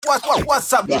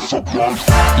What's up?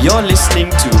 You're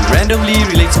listening to Randomly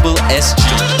Relatable SG,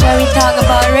 where we talk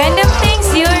about random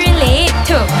things you relate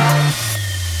to.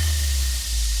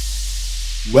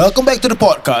 Welcome back to the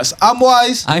podcast. I'm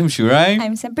Wise. I'm Shurai.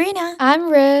 I'm Sabrina.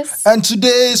 I'm Riz. And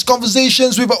today's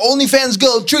conversations with an Onlyfans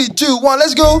girl. 3, 2, 1,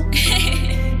 let's go.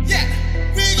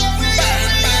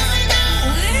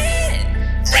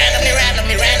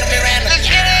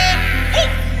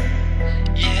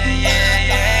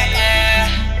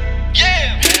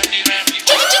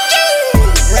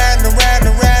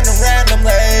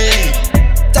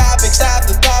 Topics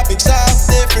of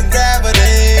different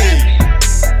gravity.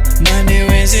 Monday,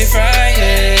 Wednesday,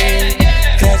 Friday.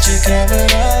 Got you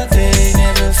covered all day.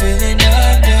 Never feeling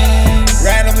nothing.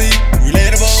 Randomly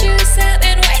relatable. Shoes up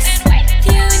and West.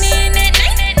 Tune in at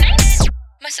night.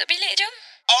 Masuk bilik jom.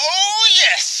 Oh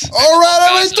yes.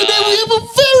 Alright. Today we have a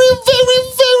very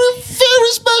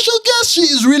special guest. She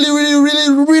is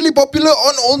really popular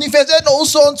on Onlyfans and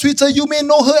also on Twitter. You may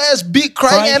know her as Big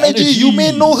Crying Energy. You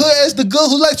may know her as the girl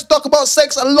who likes to talk about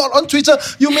sex a lot on Twitter.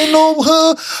 You may know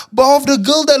her of the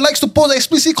girl that likes to post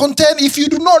explicit content. If you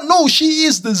do not know, she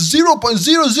is the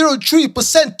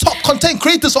 0.003% top content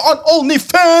creators on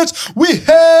Onlyfans. We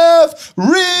have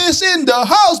Riz in the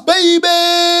house, baby.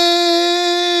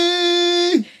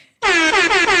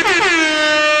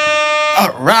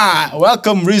 Alright,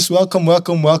 welcome Riz, welcome.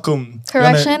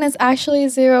 Correction, it's actually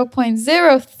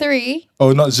 0.03.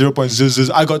 Oh, not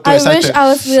 0.00. I got too I excited. wish I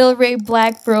was Lil Ray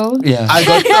Black, bro. Yeah. I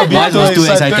got a bit Mine was too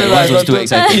excited. Mine was too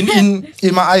excited.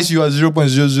 In my eyes, you are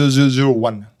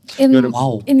 0.00001.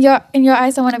 In your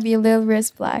eyes, I want to be Lil Riz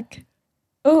Black.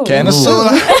 Oh, Can I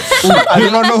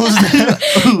do not know who's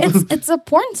that. it's a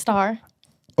porn star.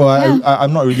 Oh,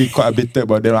 I'm not really quite updated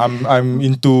about them. I'm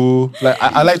into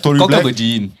I like Tory Kau Black. kan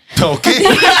virgin. Okay.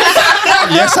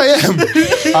 Yes, I am.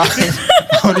 I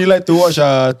only like to watch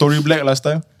Tory Black last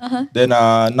time. Then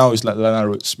now it's like Lana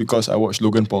Rhodes because I watch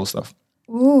Logan Paul stuff.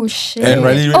 Ooh, shit. And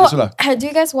Riley oh, also lah. do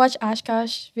you guys watch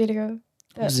Ashkash video?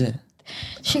 What's it?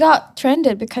 She got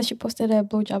trended because she posted a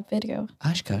blowjob video.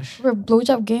 Ashkash. Her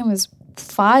blowjob game was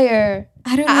fire.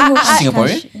 I don't know who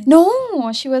Singaporean?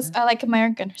 No, she was like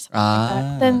American or something like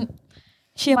that. Then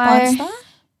she a porn star?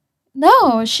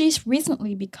 No, she's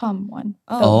recently become one.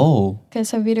 Oh. Because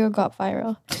her video got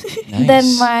viral. Nice.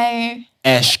 Then my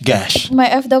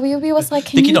FWB was like,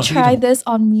 can you try this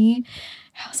on me?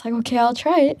 I was like, okay, I'll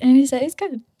try it. And he said, it's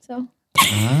good. So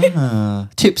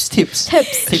Tips from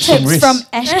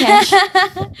Ashkash.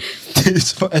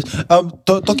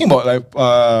 Talking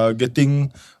about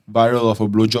getting viral of a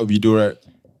blowjob video, right?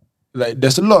 Like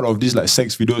there's a lot of these like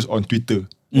sex videos on Twitter.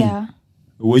 yeah.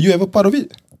 Were you ever part of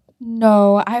it?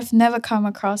 No, I've never come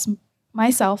across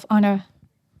myself on a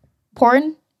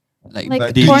porn. Like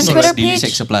daily, porn Twitter daily page?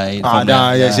 sex supply.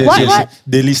 Yes. What?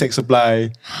 Daily sex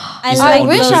supply. I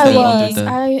wish Twitter, I on was. Twitter.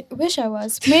 I wish I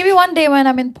was. Maybe one day when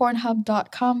I'm in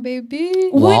Pornhub.com, baby.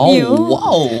 Wow. Would you?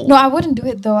 Wow. No, I wouldn't do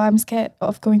it though. I'm scared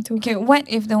of going to. Okay, what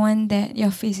if the one that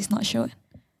your face is not shown?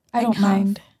 I don't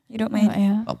mind. You don't mind?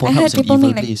 Yeah. But I heard Pornhub's an people evil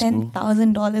make like place, bro.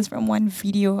 $10,000 from one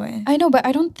video. I know, but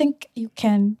I don't think you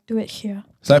can do it here.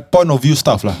 It's like point of view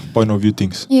stuff lah. Point of view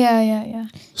things. Yeah.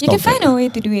 It's You not can find bad. a way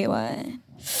to do it. What?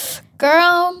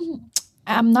 Girl,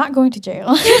 I'm not going to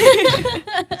jail.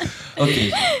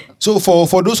 Okay. So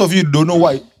for those of you who don't know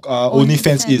what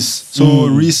OnlyFans is, so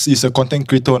Riz is a content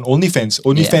creator on OnlyFans.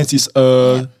 OnlyFans is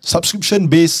a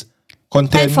subscription-based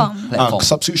content Platform.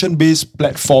 subscription-based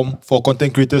platform for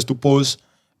content creators to post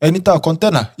any type of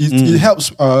content lah. It helps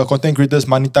content creators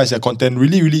monetize their content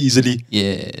really easily.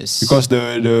 Yes. Because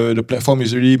the platform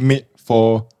is really made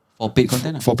for paid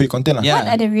content. paid content lah. Yeah. What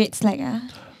are the rates like?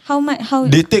 How much? How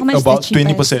They take how much about the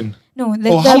cheapest? 20%. No, the,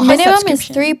 Oh, The how- minimum is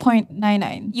subscription.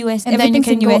 3.99 US. and then you Everything's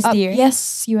can in go USD, up. right?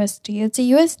 Yes, USD. It's a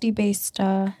USD based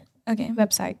Okay.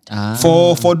 website.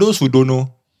 For those who don't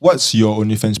know, what's your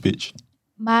OnlyFans page?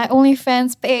 My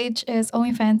OnlyFans page is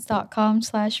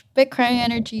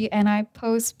onlyfans.com/bigcryenergy and I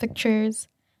post pictures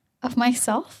of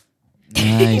myself.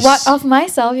 Nice. What of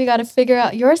myself? You got to figure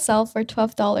out yourself for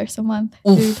 $12 a month,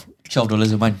 dude.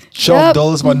 $12 a month.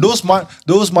 $12 man. Those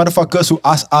motherfuckers who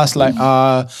ask us like,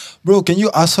 bro, can you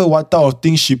ask her what type of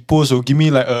things she posts or give me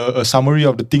like a summary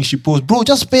of the things she posts? Bro,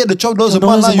 just pay the $12 a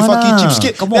month lah, you fucking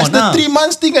cheapskate. Come That's on the lah. 3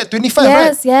 months thing at 25,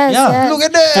 right? Yes. Look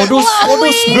at that. For those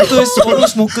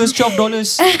smokers, $12.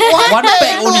 One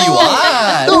pack only.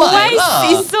 What? Why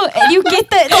is so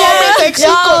educated?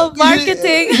 Taxi,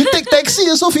 marketing. You take taxi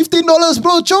also $15,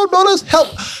 bro. $12.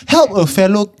 Help a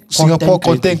fellow Singapore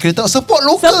content creator. Support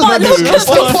local, brother.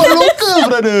 Support local,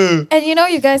 brother. And you know,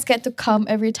 you guys get to come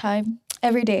every day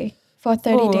for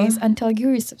 30 days until you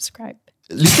resubscribe.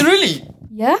 Literally.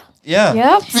 Yeah. Yeah.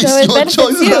 Yep. So It's it your benefits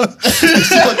choice. you.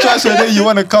 It's your choice whether you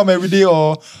want to come every day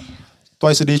or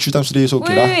twice a day, 3 times a day. It's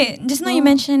okay lah. Wait. Just now you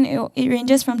mentioned it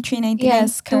ranges from $3.99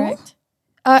 Yes, to correct.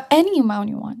 Any amount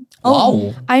you want.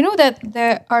 Wow. I know that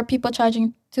there are people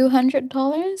charging $200,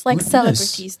 like Goodness.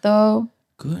 celebrities though.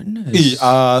 Goodness.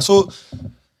 So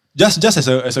just as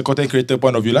a content creator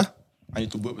point of view lah, I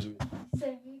need to burp.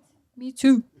 Me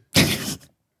too.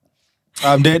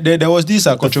 There was this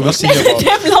controversy about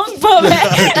damn long burp.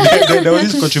 there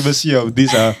was this controversy of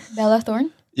this Bella Thorne.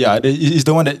 it's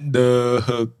the one that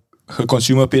her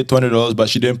consumer paid $200, but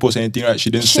she didn't post anything, right? She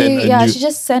didn't send a nude. She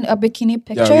just sent a bikini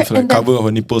picture with like and then, cover of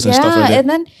her nipples and stuff like that. and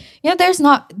then there's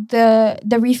not the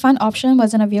refund option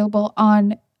wasn't available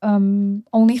on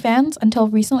OnlyFans until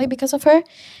recently because of her.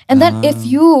 And then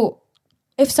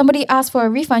if somebody asks for a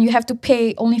refund, you have to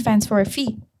pay OnlyFans for a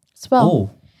fee as well. Oh.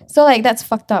 So like that's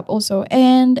fucked up also.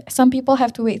 And some people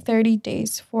have to wait 30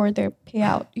 days for their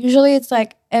payout. Usually it's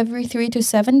like every 3 to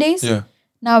 7 days. Yeah.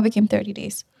 Now it became 30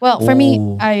 days. Well, for me,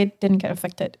 Oh. I didn't get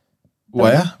affected.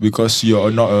 Why? Because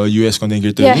you're not a US content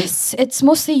creator. is it? Yes, it's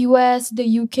mostly US, the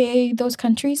UK, those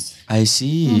countries. I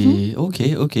see.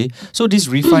 Okay. So this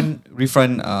refund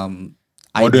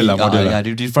Model lah, model lah. Yeah,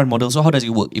 the refund model. So how does it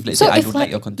work? If let's So say I if don't like,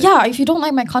 like your content. yeah, if you don't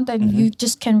like my content, you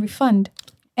just can refund.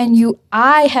 And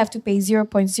I have to pay 0.04%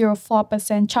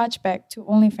 chargeback to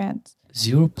OnlyFans.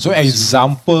 0. So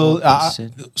example,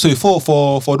 so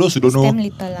for those who don't know Damn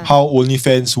little lah. how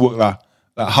OnlyFans work lah,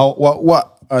 like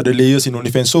what are the layers in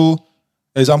OnlyFans? So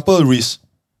example, Reese,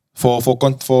 for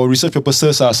research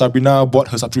purposes, Sabrina bought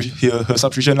her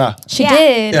subscription lah. She Yeah.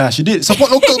 did. Yeah, she did.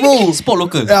 Support local, bro. Support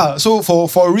local. Yeah. So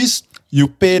for Reese, you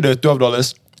pay the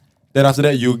 $12. Then after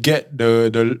that, you get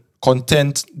the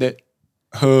content that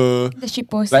her That she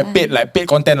posts. like paid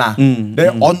content lah.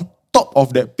 Then on top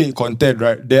of that paid content,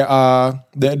 right, there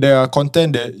are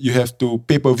content that you have to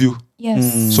pay per view.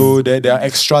 Yes. So there are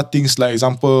extra things like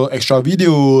example extra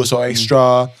videos or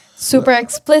extra Super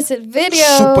explicit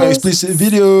videos. super explicit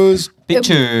videos.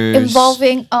 Pictures.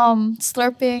 Involving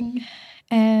slurping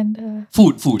and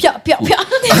food. pia, pia, pia.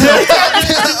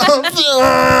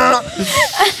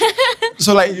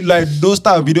 So like those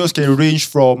type of videos can range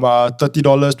from $30,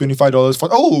 $25 for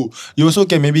you also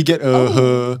can maybe get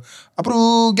a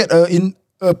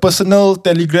personal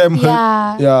telegram.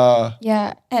 Yeah.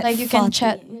 Yeah. At Like you can 40.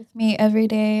 chat with me every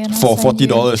day and I'll For send you-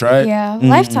 $40, right? Yeah,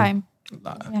 lifetime.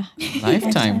 Yeah,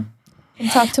 Lifetime. can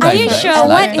talk to Are my you friends. sure?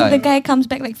 What if Lifetime. the guy comes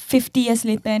back like 50 years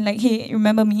later and like, hey,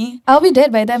 remember me? I'll be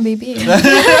dead by then, baby.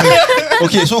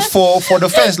 Okay, so for the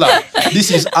fans lah,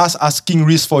 this is us asking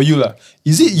Reese for you lah.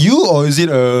 Is it you or is it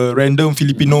a random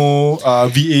Filipino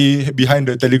VA behind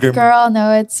the telegram? Girl,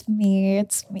 no, it's me.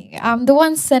 It's me. I'm the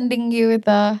one sending you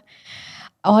the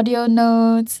audio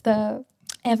notes, the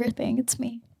everything. It's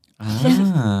me.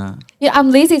 Ah. Yeah,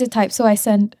 I'm lazy to type, so I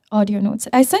send audio notes.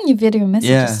 I send you video messages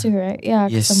Yeah. too, right? Yeah,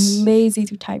 because Yes. I'm lazy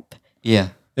to type. Yeah.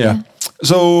 Yeah.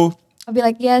 So I'll be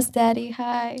like, yes, daddy,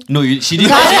 hi. No, she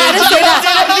didn't. I didn't say that.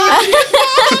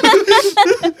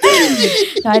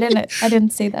 No, I didn't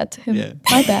say that to him. Yeah.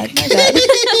 My bad.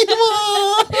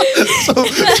 so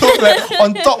like,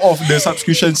 on top of the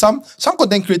subscription, some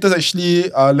content creators actually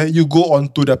let you go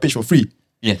onto their page for free.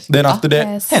 Yes. Then after that,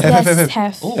 Yes,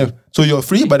 have. Oh. Have. So you're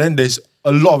free, but then there's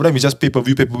a lot of them is just pay per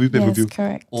view. Yes,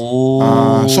 correct.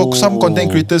 Oh. So some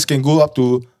content creators can go up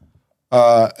to,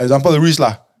 example, Reese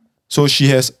lah. So she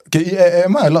has.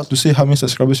 Am I allowed to say how many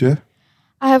subscribers you have?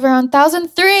 I have around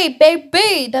 1,003,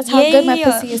 baby. That's how good my Yeah.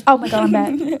 pussy is. Oh my god, I'm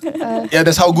bad. Yeah,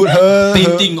 that's how good her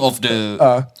Painting of the.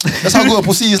 that's how good her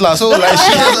pussy is lah. So like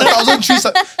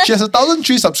she has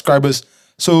 1,003 subscribers.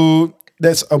 So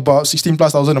that's about 16,000+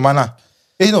 a month lah.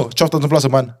 12,000 plus a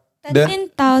month. Then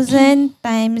 13,000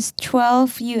 times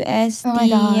 12 USD. Oh my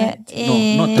God.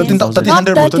 No, not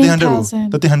 13,000 bro. 1300 bro. 13,000.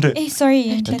 1300. Sorry,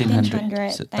 1300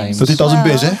 1300 times 30,000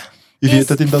 base If you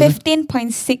It's get 13,000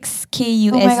 15.6k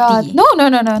USD. Oh my god. No,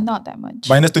 not that much.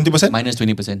 minus 20%. minus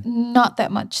 20%. Not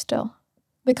that much still.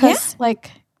 Because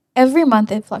like every month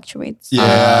it fluctuates. Yeah.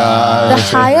 The that's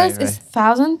right. highest is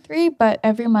 1,003, but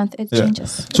every month it Yeah.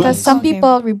 changes. So- Because some Okay.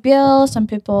 people rebill, some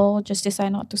people just decide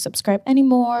not to subscribe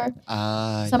anymore.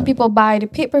 Some people buy the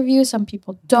pay-per-view, some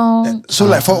people don't. So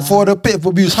like for the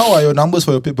pay-per-views, how are your numbers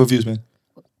for your pay-per-views, man?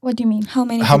 What do you mean? How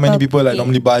many people like pay?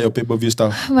 normally buy your pay-per-view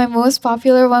stuff? My most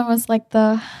popular one was like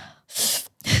the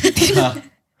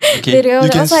Okay. video. You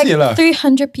That can was like see it lah.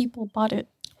 300 people bought it.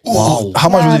 Wow. How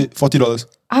much Yeah. was it? $40.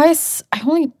 I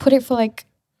only put it for like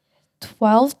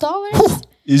 $12.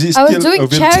 Is it I still was doing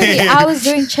available? charity. I was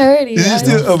doing charity. Is it I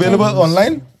still was- available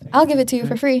online? I'll give it to you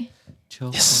for free.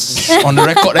 On the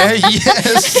record,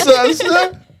 yes.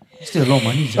 Still a lot of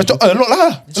money. A lot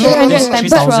lah. A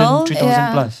lot. 3,000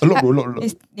 Yeah. plus. A lot, bro. A lot.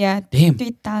 It's, yeah, Damn.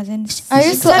 3,000. I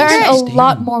used to earn a Damn.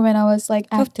 lot more when I was like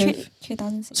active.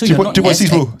 3,000. So you're not 3.6 as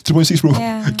bro. 3.6 bro.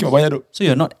 Yeah. Kimak banyak tu. So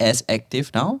you're not as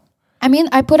active now? I mean,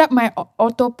 I put up my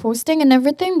auto posting and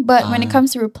everything, but when it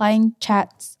comes to replying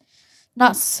chats,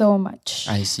 not so much.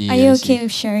 I see. Are you I see. okay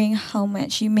with sharing how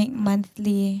much you make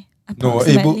monthly? No,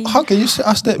 Approximately? how can you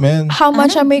ask that, man? How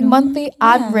much I don't make know. monthly?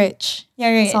 I'm Yeah. rich.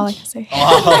 Yeah, That's all I right. can say.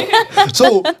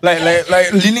 So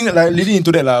leading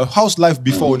into that lah. How's life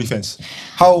before OnlyFans?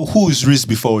 Who is Riz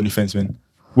before OnlyFans, man?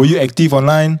 Were you active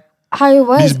online? I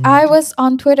was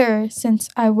on Twitter since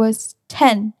I was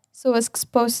 10. So I was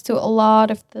exposed to a lot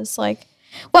of this like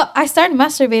I started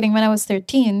masturbating when I was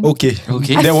 13. Okay.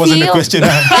 Okay. That wasn't the feel- question.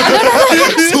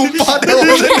 Sumpah, that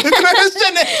wasn't the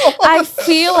question at all. I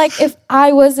feel like if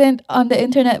I wasn't on the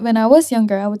internet when I was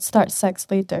younger, I would start sex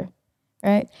later.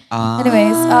 Right?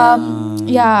 Anyways,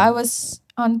 I was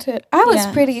on Twitter. I was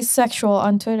Yeah. pretty sexual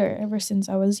on Twitter ever since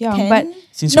I was young. 10? But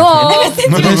Since no,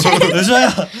 That's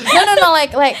why. no,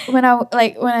 like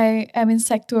when I am in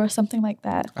Sec 2 or something like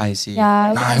that. I see.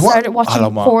 Yeah, Nah, I what? started watching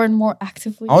Alamak. porn more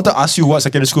actively. I want to ask you what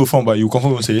secondary school you're from, but you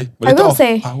confirm won't say. But I later will off,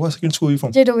 say. what secondary school are you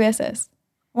from? JWSS.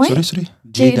 What? Sorry.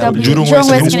 JW. Jurong Jurong West West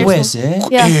Secondary Secondary West, School. eh?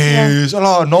 Yeah, yeah.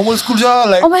 Salah, normal school je,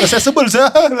 like Oh my- accessible je.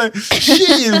 Like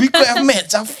shit, we could have met.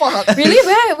 Fuck. Really?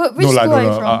 Which No lah, school no are you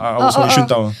lah. from? I was from Yishun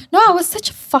Town. No, I was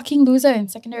such a fucking loser in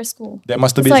secondary school. That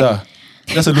masturbates It's like- lah.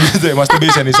 That's a loser that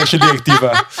masturbates and is sexually active.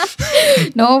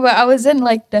 No, but I wasn't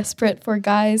like desperate for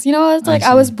guys. You know, it's like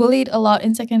I was bullied a lot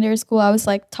in secondary school. I was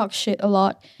like talk shit a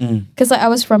lot because like I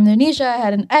was from Indonesia. I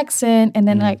had an accent, and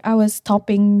then like I was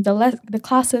topping the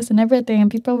classes and everything, and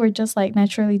people were just like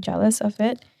naturally jealous of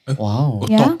it. Wow.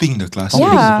 Yeah. Topping the class. Topping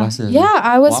the Yeah, classes. yeah,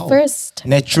 I was Wow. first.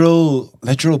 Natural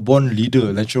born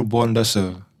leader. Natural born, that's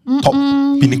a top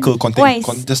pinnacle content. Why?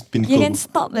 Just You pinnacle. can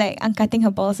stop like angkating her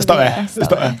balls. a Stop bit, eh. Stop.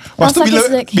 Stop eh. I'll Lepas tu suck his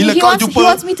dick. bila He kau wants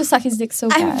jumpa me to suck his dick so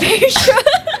I'm bad. very sure.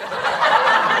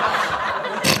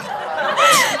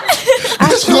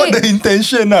 that's not the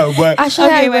intention lah, but Actually,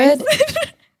 Okay, I would.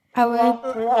 I would.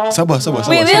 sabar.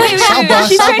 Wait. She's trying to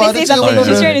say something. Sabar.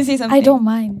 She's trying to say something. I don't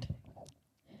mind.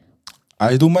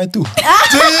 I don't mind too.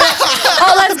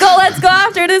 Oh, let's go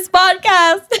after this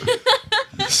podcast.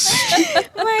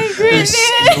 My goodness.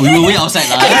 We will wait outside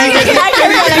lah. Get it.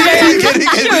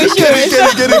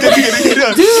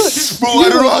 Bro, I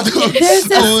don't know how to. There's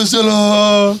this- Oh,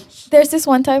 salah. There's this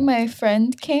one time my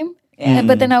friend came,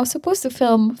 but then I was supposed to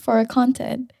film for a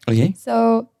content. Okay.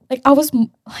 So like I was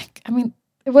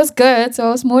it was good. So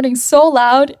I was moaning so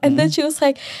loud, and then she was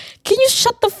like, "Can you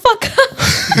shut the fuck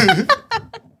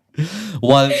up?"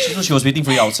 While she was waiting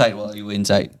for you outside while you were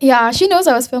inside. Yeah, she knows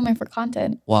I was filming for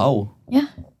content. Wow. Yeah,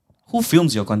 Who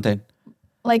films your content?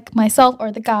 like myself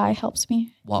or the guy helps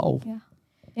me. Wow.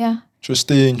 Yeah.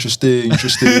 Interesting. Wait.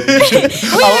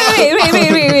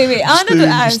 I wanted to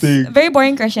ask. Interesting. Very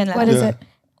boring question. What lah. is Yeah. it?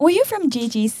 Were you from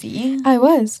JJC? I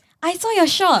was. I saw your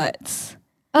shorts.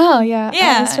 Oh yeah.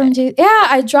 I was Yeah. from Yeah,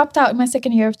 I dropped out in my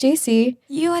second year of JC.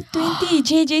 You are 20,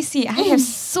 JJC. I have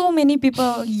so many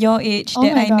people your age Oh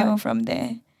that my I God. know from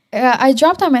there. Yeah, I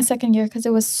dropped out my second year because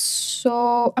it was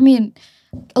so. I mean,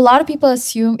 a lot of people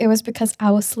assume it was because I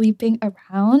was sleeping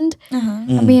around.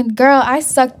 Uh-huh. I mean, girl, I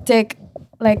sucked dick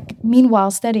like meanwhile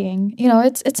studying. You know,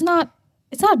 it's not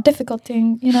a difficult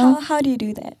thing. You know, How do you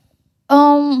do that?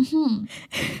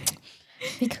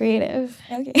 Be creative.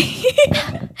 Okay.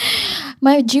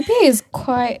 My GPA is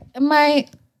quite I'm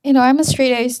a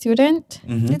straight A student,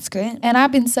 That's good. and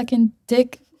I've been sucking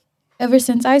dick ever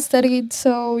since I studied.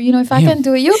 So if I can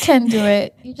do it, you can do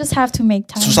it. You just have to make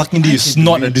time. So sucking dick is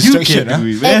not a distraction. Huh?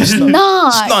 It's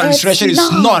not. It's not a distraction.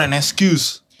 It's not an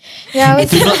excuse. Yeah, I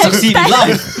was, Do not succeed in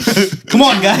life. Come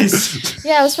on, guys.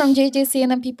 yeah, I was from JJC,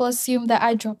 and then people assumed that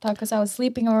I dropped out because I was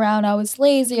sleeping around. I was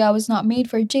lazy. I was not made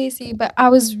for JC, but I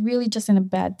was really just in a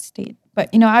bad state. But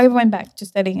I went back to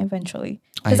studying eventually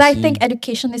because I think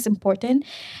education is important,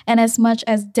 and as much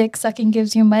as dick sucking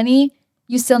gives you money,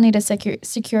 you still need a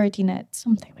security net,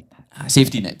 something like that.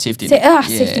 Safety net. Safety Yeah.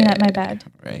 net. My bad.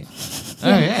 Right.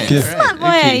 Alright. Okay. Smart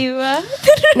boy, you are.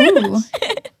 Ooh.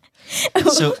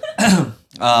 So,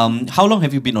 how long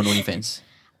have you been on OnlyFans?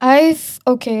 I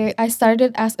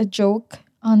started as a joke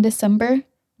on December,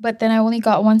 but then I only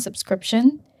got one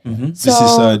subscription. This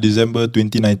So is December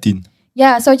 2019.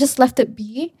 yeah, so I just left it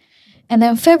be, and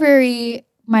then February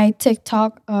my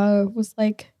TikTok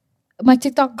my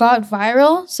TikTok got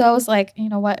viral. So I was like, you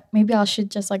know what? Maybe I should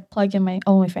just like plug in my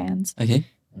OnlyFans. Okay.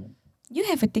 You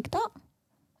have a TikTok?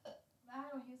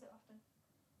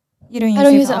 You don't use I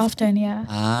don't it use it often. Yeah,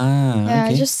 Ah. yeah.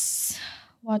 Okay. I just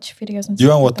watch videos and. Do you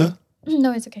stuff want like water? that.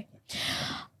 No, it's okay.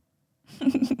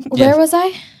 Where was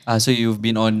I? So you've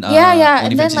been on Yeah.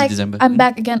 And OnlyFans then since like December. I'm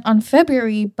back again on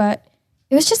February, but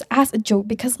it was just as a joke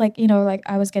because like, like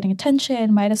I was getting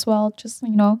attention, might as well just,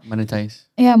 Monetize.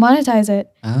 monetize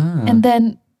it. Ah. And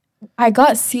then I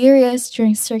got serious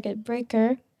during circuit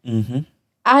breaker. Mm-hmm.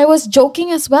 I was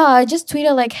joking as well. I just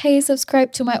tweeted like, hey,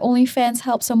 subscribe to my OnlyFans,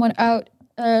 help someone out.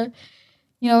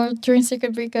 During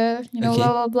circuit breaker, Okay. blah,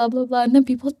 blah, blah, blah, blah. And then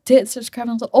people did subscribe.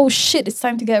 And I was like, oh shit, it's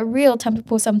time to get real. Time to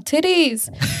post some titties.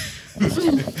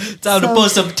 Time to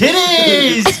post some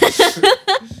titties.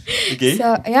 Okay.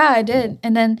 So, yeah, I did.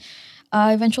 And then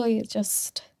eventually it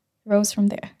just rose from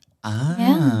there.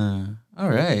 All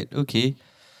right. Okay.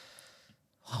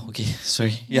 Wow, okay.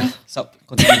 Sorry. Yeah. Sup.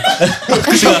 Continue.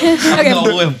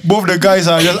 Both the guys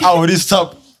are just out of this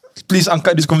sub. Please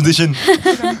uncut this conversation.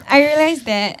 I realized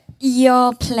that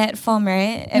your platform,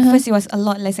 right? At first it was a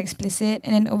lot less explicit,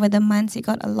 and then over the months it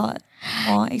got a lot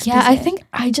more explicit. Yeah, I think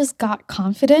I just got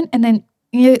confident. And then,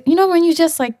 when you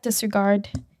just like disregard.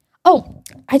 Oh,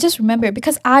 I just remember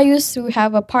because I used to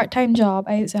have a part-time job.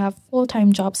 I used to have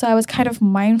full-time job. So I was kind of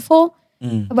mindful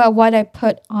about what I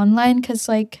put online because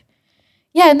like,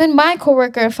 and then my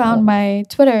coworker found my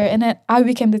Twitter and then I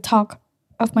became the talk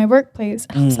of my workplace.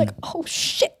 And I was like, oh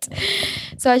shit.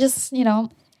 So I just,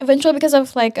 eventually because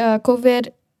of like COVID,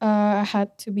 I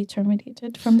had to be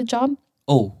terminated from the job.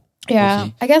 Oh. Yeah.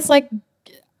 Okay. I guess like,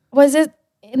 was it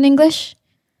in English?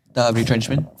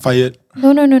 Retrenchment. Fired.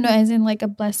 No. As in like a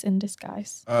bless in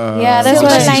disguise. Yeah, that's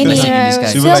what I mean. Blessing in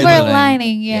disguise. Silver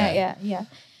lining. Yeah.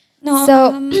 no.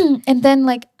 So and then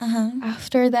like uh-huh.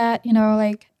 after that,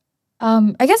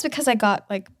 I guess because I got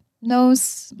like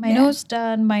nose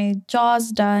done, my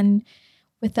jaws done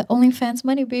with the OnlyFans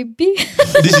money, baby.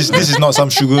 This is not some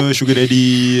sugar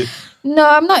daddy. No,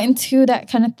 I'm not into that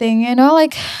kind of thing.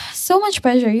 Like so much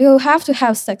pressure. You have to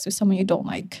have sex with someone you don't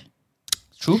like.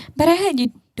 True. But I heard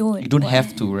you don't. You don't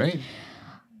have to, right?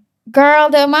 Girl,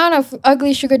 the amount of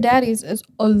ugly sugar daddies is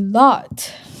a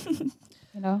lot.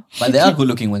 But there are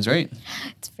good-looking ones, right?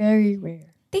 It's very rare.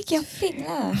 Take your pick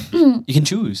lah. You can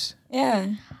choose.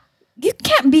 Yeah. You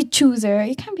can't be chooser.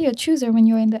 You can't be a chooser when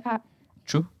you're in the app.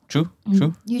 True.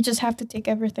 You just have to take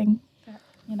everything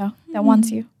that, that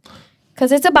wants you.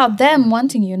 Because it's about them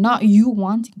wanting you, not you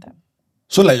wanting them.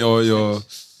 So like your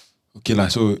okay lah.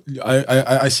 So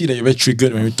I see that you're very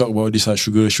triggered when we talk about this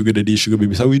sugar daddy, sugar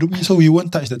baby. So we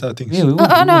won't touch that type of things. Yeah,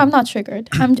 No, I'm not triggered.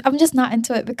 I'm just not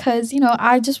into it because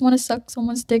I just want to suck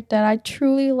someone's dick that I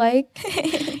truly like.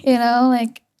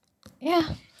 Like yeah.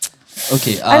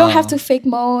 Okay. I don't have to fake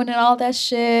moan and all that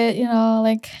shit.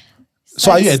 Like.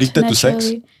 So are you addicted to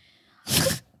sex?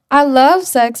 I love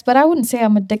sex, but I wouldn't say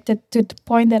I'm addicted to the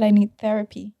point that I need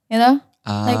therapy.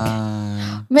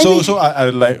 Like maybe. So I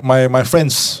like my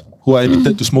friends who are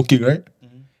addicted to smoking, right?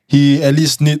 He at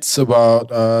least needs about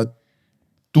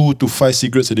 2 to 5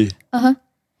 cigarettes a day.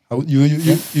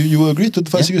 You agree 2 to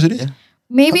 5 cigarettes a day? Yeah.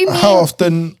 Maybe me. How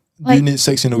often do you like- need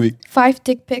sex in a week? 5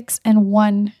 dick pics and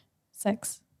 1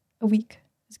 sex a week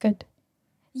is good.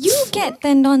 You get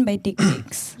turned on by dick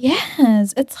pics.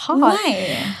 Yes, it's hot.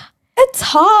 Why? It's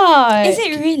hot. Is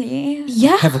it really?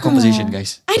 Yeah. Have a conversation,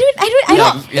 guys. I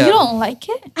don't. Yeah. You don't like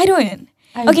it? I don't.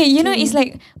 I Okay, do. it's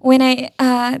like when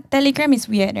Telegram is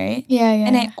weird, right? Yeah.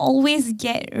 And I always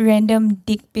get random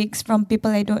dick pics from people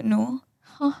I don't know.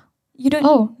 Huh. You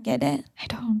don't get that? I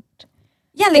don't.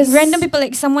 Yeah, like It's- random people,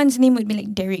 like someone's name would be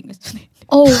like Derek.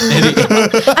 Oh. I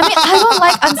mean, I don't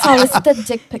like unsolicited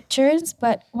dick pictures,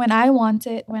 but when I want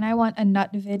a nut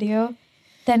video,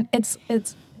 then it's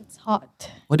hot.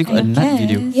 What do you call a nut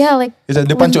video? Yeah, like Is that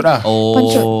the panchot lah?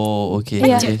 Oh, okay.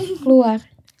 yeah, Okay. keluar.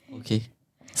 Okay.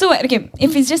 So what? Okay,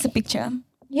 if it's just a picture,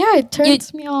 Yeah, it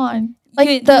turns me on. Like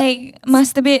you the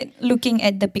masturbate looking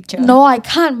at the picture. no, I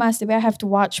can't masturbate. I have to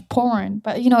watch porn,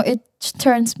 but it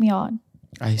turns me on.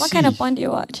 I What see. kind of porn do you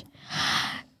watch?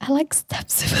 I like step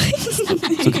siblings.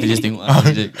 So kita just tengok. I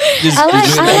like yes. I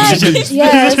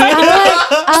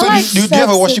So like do you have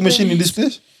a step washing machine in siblings.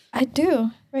 this place? I do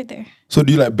right there. So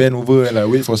do you like bend over and like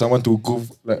wait for someone to go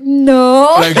like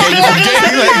No, get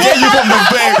you from the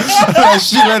back like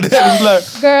shit like that? It's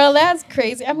like girl, that's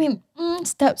crazy. I mean,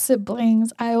 step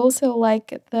siblings. I also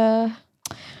like the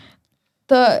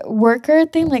worker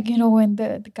thing, like when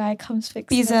the guy comes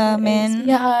fixing Pizza the man. face.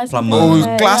 Yeah, Plumber. oh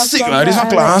yeah, classic lah. This one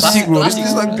plumber. classic bro. This Classic.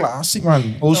 is like classic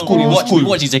man. Old school. We Old watch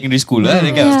school. in secondary school, that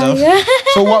kind of stuff. Yeah.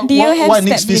 So what Do you have what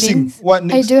needs step fixing? siblings? What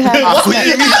I needs? do have. Apa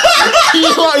ini?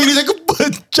 Wah, ini saya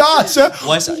pecah ya.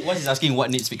 What's is asking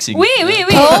what needs fixing? Wait.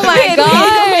 Oh my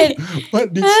god!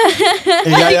 What needs?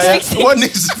 Yeah. What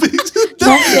needs fixing?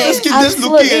 Nothing. Just keep just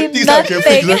looking at things I can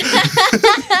fix.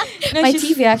 My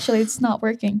TV actually, it's not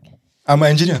working. I'm an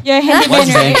engineer. You're a handyman, What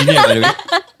is the right? engineer, by the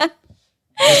way?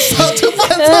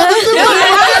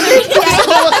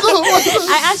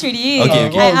 I asked already. Okay,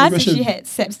 okay. I What was the asked if she question?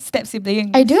 had step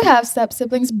siblings. I do have step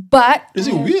siblings, but Is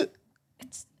it weird?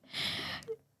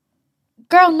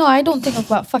 girl, no, I don't think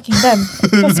about fucking them.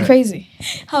 That's crazy.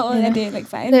 How old are they? Like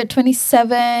 5? They're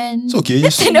 27. It's okay.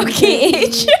 That's an okay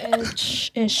age.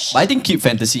 Ish. But I think keep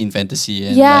fantasy in fantasy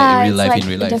and Yeah, like real it's life like in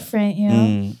real life. different, you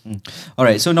know. All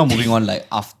right, so now moving on, like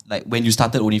after, like when you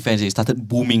started OnlyFans, it started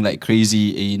booming like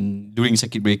crazy during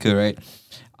Circuit Breaker, right?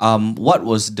 What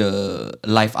was the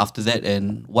life after that,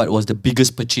 and what was the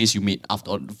biggest purchase you made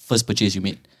after, or the first purchase you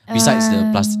made besides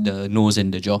the nose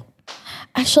and the jaw?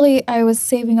 Actually, I was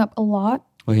saving up a lot.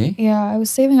 Okay, Yeah, I was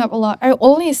saving up a lot. I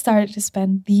only started to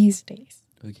spend these days.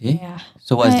 okay. Yeah.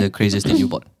 So what's I- the craziest thing you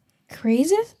bought?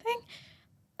 Craziest thing?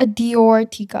 A Dior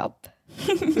teacup.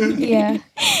 Yeah.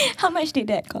 How much did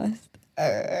that cost?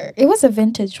 It was a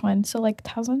vintage one, so like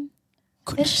 1,000.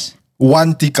 Goodness.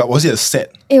 One teacup. Was it a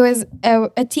set? It was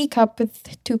a teacup with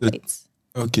 2 plates.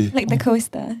 Okay. Like the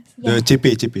coaster. The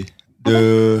cepe.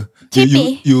 The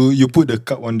Cepe? you put the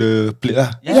cup on the plate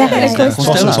lah. Yeah, it's like like sauce,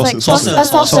 saucer, like saucer, A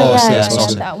saucer, sauce, yeah,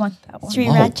 saucer. that one.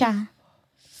 Sriracha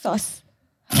sauce.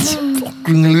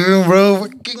 Fucking lame, bro.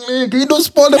 Fucking lame. Can you don't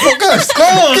spoil the podcast?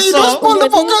 Can you don't spoil the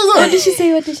podcast? What did she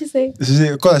say? What did she say? She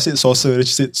said, because I said saucer, then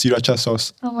she said sriracha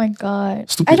sauce. Oh my god.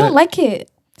 Stupid, I don't right? like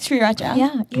it. Sriracha.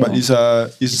 Yeah. But ew. it's zero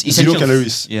essentials.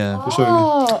 calories. Yeah. For sure.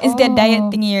 Oh, It's their diet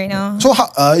thingy right now. So how,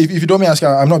 if you don't mind asking,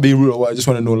 I'm not being rude or what, I just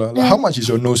want to know like, how much is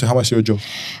your nose and how much is your jaw?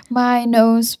 My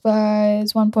nose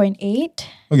was 1.8.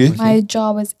 Okay. My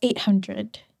jaw was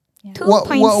 800.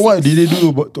 What did they do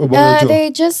about your jaw? They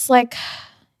just like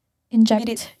inject.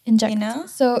 Made it Inject. thinner?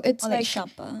 So it's Or like like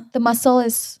sharper. the muscle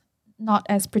is not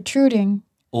as protruding.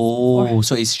 Oh,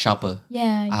 so it's sharper.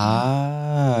 Yeah.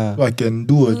 Ah. So I can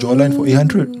do a jawline for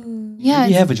 800. Yeah.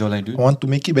 You have a jawline, dude. I want to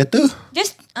make it better.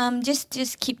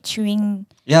 Just keep chewing.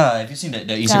 Yeah, have you seen the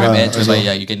Instagram Yeah, ads whereby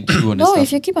also. you can chew on the No, stuff?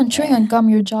 if you keep on chewing on gum,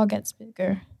 your jaw gets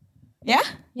bigger. Yeah?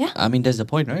 I mean, that's the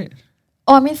point, right?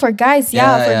 Oh, I mean for guys,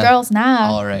 yeah. Yeah, For yeah. girls,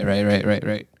 nah. Oh,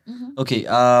 right. Okay.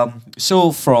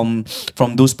 So from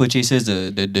those purchases,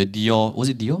 the Dior, was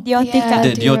it Dior? Dior Yeah. teacup.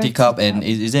 The Dior Dior teacup, and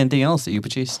is there anything else that you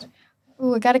purchased?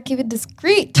 Ooh, I gotta keep it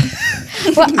discreet.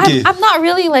 Well, Okay. I'm not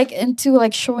really like into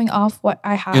like showing off what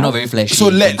I have. You're not very flashy. So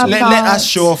let and so- let us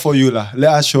show off for you lah.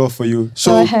 Let us show off for you.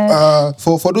 So Go ahead.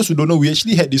 for those who don't know, we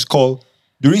actually had this call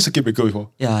during Circuit Breaker before.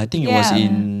 Yeah, I think it was Yeah.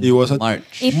 in It was a- March.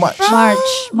 March.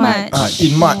 March.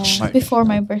 In March. March. Before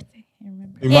my birthday. I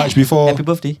remember. In March before. Happy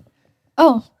birthday.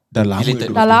 Oh, Dah lama Related.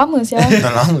 tu. dah lama ya.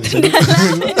 Dah lama.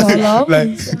 Dah lama.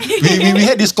 Like we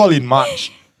had this call in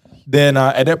March. Then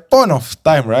at that point of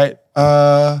time, right?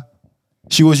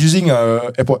 She was using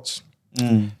AirPods.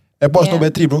 AirPods no Yeah.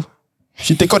 battery, bro.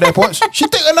 She take out the AirPods. She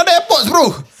take another AirPods, bro.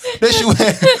 Then she went,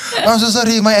 I'm so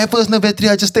sorry, my AirPods no battery.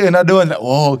 I just take another one. Like,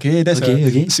 oh, okay, that's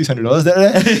Okay. $600. That.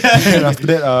 And after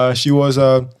that, she was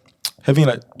having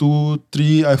like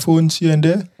 2-3 iPhones here and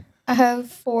there. I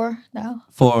have 4 now.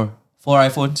 Four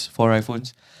iPhones.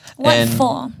 What And-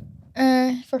 for?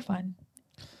 For fun.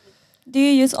 Do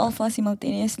you use all 4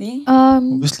 simultaneously?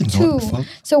 Obviously Two. not. Fuck.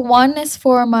 So one is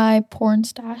for my porn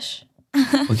stash.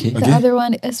 Okay. The other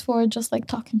one is for just like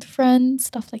talking to friends,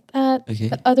 stuff like that. Okay.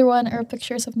 The other one are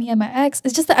pictures of me and my ex.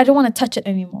 It's just that I don't want to touch it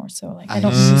anymore, so like I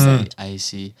don't use it. I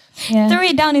see. Yeah. Throw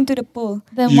it down into the pool.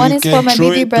 Then You one is can for my throw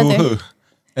baby it to brother. her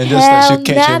and just like Hell she'll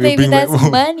catch nah, and we baby, bring back that's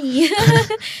home. money.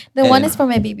 The one And- is for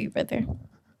my baby brother.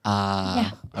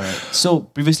 All right. So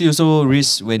previously also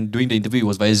Riz, when doing the interview, it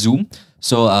was via Zoom.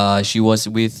 So she was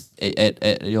with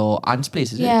at your aunt's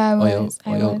place, is Yeah, it? I Or was.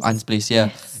 your aunt's place, yeah.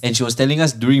 And she was telling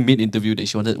us during mid-interview that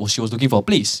she was looking for a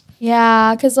place.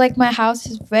 Yeah, because like my house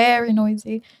is very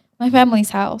noisy. My family's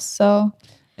house, so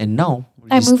And now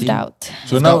I Riz moved staying- out.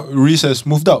 So now Reese has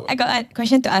moved out. I got a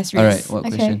question to ask Reese. All right. What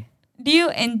Okay. question? Do you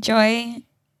enjoy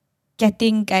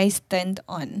getting guys turned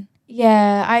on?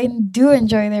 Yeah, I do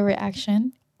enjoy their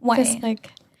reaction. Why? Because like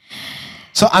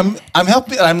So I'm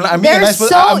helping. I'm being a they're nice person.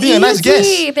 so I'm being a nice guest.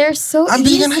 easy. They're so I'm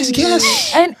being a nice easy.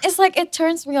 guest. And it's like it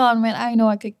turns me on when I know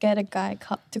I could get a guy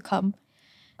to come.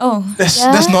 Oh, That's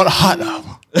not hard.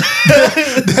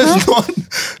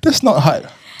 That's not hard.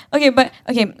 okay, but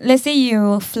okay. Let's say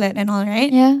you flirt and all, right?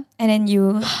 Yeah. And then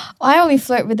you. I only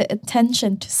flirt with the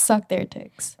intention to suck their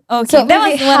dicks. Okay, So that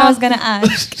maybe was what I was half- gonna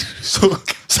ask. So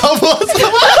someone,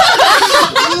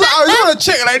 I was gonna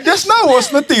check. Like just now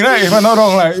was nothing, right? If I'm not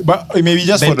wrong, like but maybe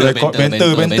just for the record, banter.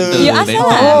 You asked her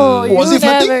lah. Oh, Was you it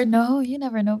flirting? never know. You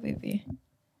never know, baby.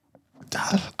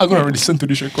 I'm gonna listen to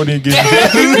this recording again.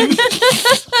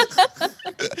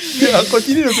 Yeah,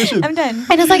 continue the question. I'm done.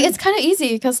 And it's like it's kind of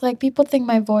easy because like people think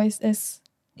my voice is.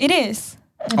 It is.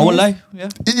 It I won't is. lie. Yeah.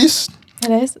 It is.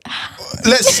 It is.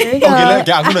 Let's There you okay.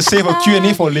 go. I'm gonna save a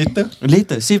Q&A for later.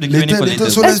 Later, save the Q&A for Later, later.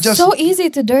 so let's It's just. so easy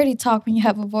to dirty talk when you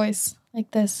have a voice like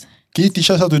this. Can you teach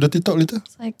us how to dirty talk later?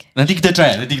 It's like. Nanti kita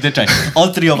try. All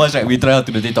three of us, right? We try how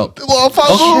to do the talk. Wah, fuck.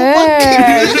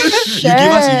 You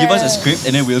give us a script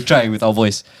and then we'll try with our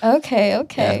voice. Okay.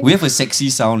 Yeah. We have a sexy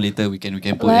sound later. We can put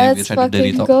in. We'll Let's try to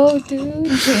dirty fucking talk. go,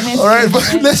 dude. Alright, but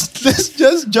let's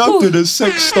just jump to the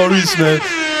sex stories, man.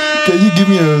 Can you give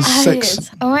me a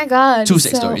sex? Oh my god. 2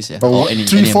 sex So- stories. Yeah. Oh, Or any,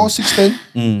 3, any 4, amount. 6,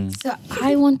 10. So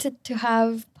I wanted to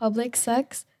have public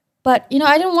sex, but you know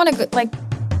I didn't want to go like.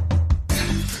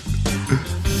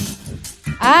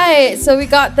 Alright, so we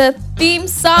got the theme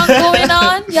song going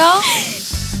on, y'all.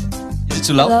 Is it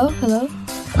too loud? Hello.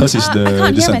 Hers is I the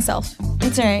can't this hear one. myself.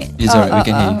 It's alright. It's alright.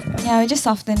 We can hear you. Yeah, we just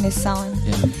soften this sound.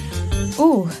 Yeah.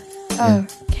 Ooh. Oh,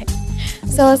 okay.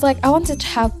 So I was like, I wanted to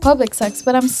have public sex,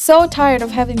 but I'm so tired of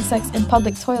having sex in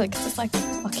public toilet because it's like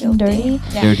fucking dirty.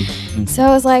 Yeah. Dirty. So I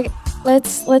was like,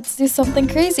 let's do something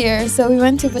crazier. So we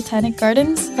went to Botanic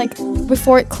Gardens like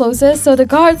before it closes. So the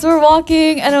guards were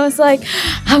walking, and I was like,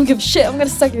 I don't give a shit. I'm gonna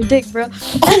suck your dick, bro.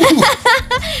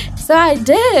 So I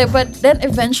did, but then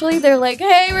eventually they're like,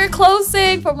 hey, we're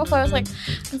closing. From afar, I was like,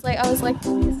 his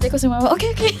dick was in my mouth.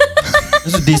 Okay.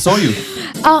 They saw you.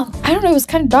 I don't know. It was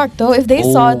kind of dark though. If they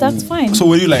saw it, that's fine. So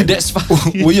were you like That's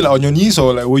fine. were you like on your knees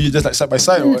or like were you just like side by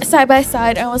side or what? Side by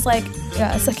side, I was like,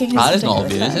 yeah, sucking his That's dick not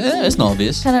with obvious. that. Yeah, it's not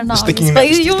obvious. Kind of not Sticking obvious, in but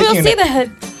that- you will sticking in see the that- head.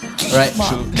 Right. Wow.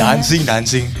 True.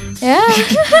 Dancing. Yeah.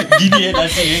 Dini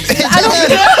dancing.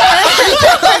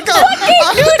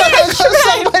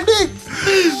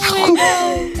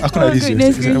 Aku nak this.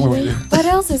 goodness What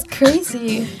else is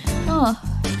crazy? Oh,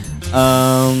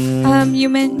 You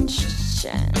mentioned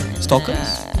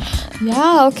Stalkers.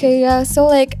 yeah. Okay. Yeah. So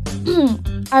like,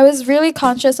 I was really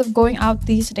conscious of going out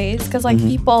these days because like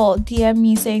people DM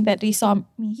me saying that they saw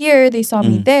me here, they saw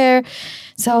me there.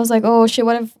 So I was like, oh shit,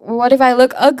 what if I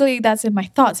look ugly? That's in my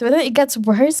thoughts. But then it gets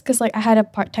worse because like I had a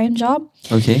part-time job.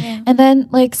 Okay. And then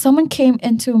like someone came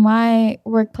into my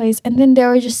workplace and then they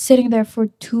were just sitting there for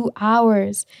 2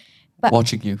 hours. But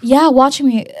Watching you. yeah, watching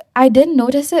me. I didn't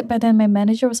notice it, but then my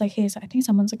manager was like, hey, so I think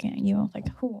someone's looking at you. I was like,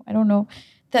 who? I don't know.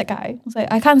 That guy. I was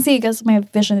like, I can't see because my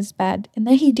vision is bad. And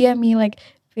then he DM'd me like,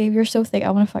 babe, you're so thick. I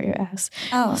want to fuck your ass.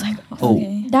 Oh, Oh.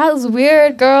 okay. That was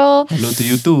weird, girl. Hello to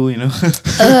you too, you know.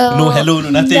 No hello, no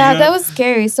nothing. Yeah, you know? that was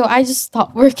scary. So I just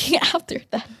stopped working after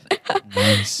that.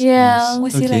 Nice. Yeah.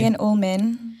 Was he Okay. like an old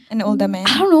man? An older man?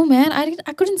 I don't know, man.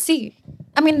 I couldn't see.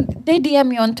 I mean, they DM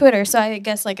me on Twitter, so I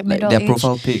guess like a Like middle their age.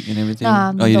 profile pic and everything.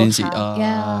 Nah, Oh, you don't didn't see. have.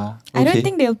 Yeah. I don't okay.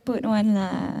 think they'll put one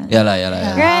lah. Yeah lah.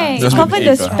 Right. Just Cover with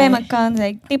the age, spam account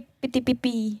like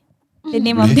TPTPP. The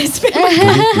name of Really? this spam.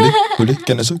 Boleh?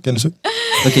 Can also?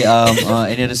 Okay.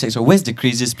 Any other sex? Or where's the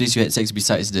craziest place you had sex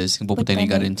besides the Singapore Botanic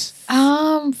Gardens?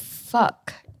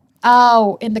 Fuck.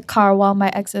 Oh, in the car while my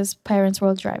ex's parents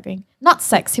were driving. Not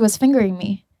sex. He was fingering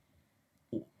me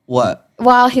What?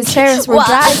 while his parents were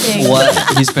driving.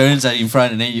 What? His parents are in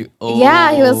front and then you. Oh.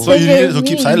 Yeah, he was So you needed to Me.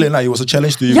 keep silent like it was a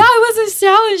challenge to you. Yeah, it was a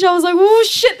challenge. I was like, oh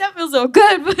shit, that feels so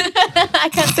good. But I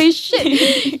can't say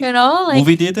shit. You know, like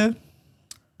Movie theater.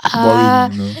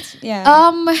 Boring, you know.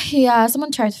 Yeah. yeah,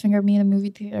 someone tried to finger me in the movie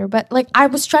theater, but like I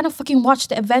was trying to fucking watch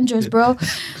the Avengers, bro.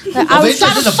 Like, I was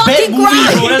trying to That's a bad fucking movie,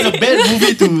 cry. bro. That's a bad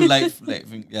movie to like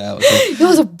yeah. Okay. It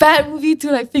was a bad movie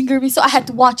to like finger me, so I had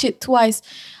to watch it twice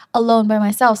alone by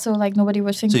myself, so like nobody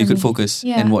was fingering So you could me. focus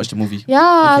Yeah. and watch the movie. Yeah,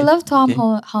 I Okay. love Tom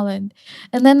Okay. Holland.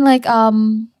 And then like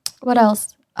what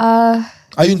else? Are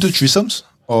you into threesomes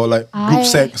or like group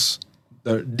sex,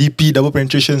 the DP double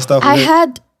penetration stuff? I like that?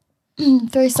 had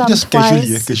threesome Just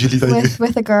twice casually tanya.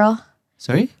 with a girl,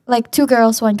 Sorry. like 2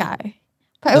 girls, 1 guy.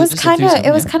 But it Oh, was just a kind of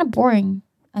threesome, yeah. kind of boring,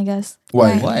 I guess.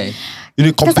 Why? Why? You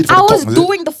need to Because compete for I the was top, is it?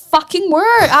 doing the fucking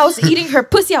work. I was eating her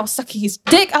pussy. I was sucking his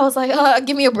dick. I was like,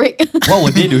 give me a break. What were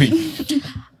they doing?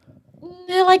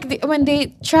 Yeah, like when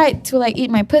they tried to like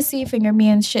eat my pussy, finger me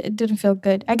and shit, it didn't feel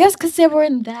good. I guess because they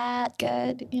weren't that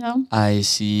good, you know. I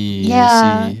see.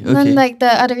 Yeah. I see. And then Okay. like the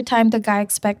other time, the guy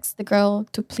expects the girl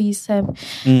to please him.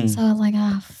 Mm. So I was like,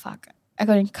 fuck, I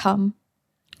couldn't come.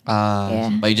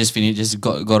 Yeah. But you just finished, just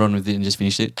got on with it and just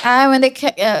finished it. And when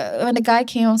when the guy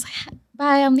came, I was like,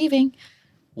 bye, I'm leaving.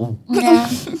 Oh. Yeah.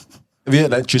 Have you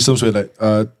had like threesomes where like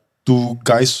 2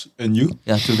 guys and you?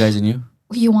 Yeah, 2 guys and you.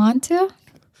 You want to?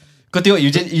 Kau tengok,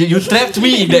 you trapped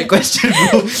me in that question,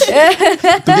 bro.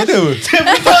 Together.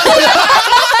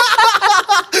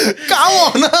 Come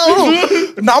on now,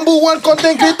 bro. Number 1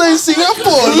 content creator in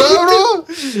Singapore, lah, bro.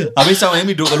 Habis sama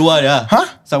Amy duduk kat luar je. Huh?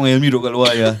 Sama Helmi duduk kat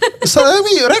luar je.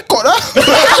 Salami record lah.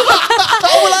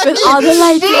 With all the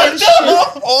lighting and shit.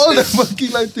 All the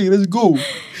fucking lighting. Let's go.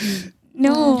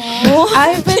 No.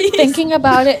 I've been thinking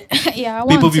about it. Yeah, I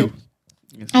want Pay-per-view.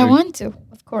 to. I want to,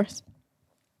 of course.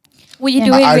 Would you Yeah.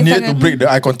 do it I with needed to break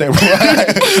the eye contact, bro.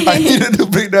 I needed to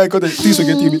break the eye contact. Things are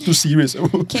getting a bit too serious.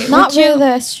 Okay, Not would you, with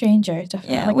a stranger,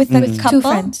 definitely. Yeah, Like, with a two couple?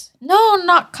 friends. No,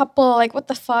 not couple. Like, what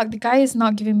the fuck? The guy is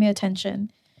not giving me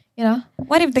attention. You know?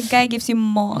 What if the guy gives you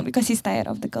more because he's tired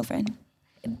of the girlfriend?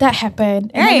 That happened.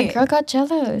 And then the Right. girl got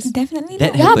jealous. Definitely.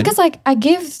 That not. Yeah, happened? because like I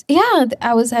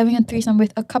was having a threesome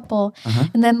with a couple,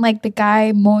 and then like the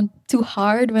guy moaned too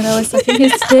hard when I was sucking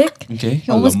his dick. Okay. He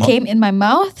almost Alamak. came in my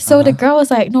mouth. So the girl was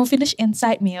like, "No, finish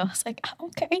inside me." I was like,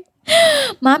 "Okay,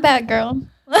 my bad, girl."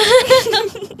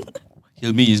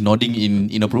 Hilmi is nodding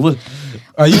in approval.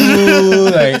 Are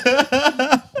you like?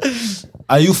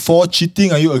 Are you for cheating?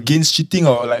 Are you against cheating?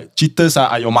 Or like cheaters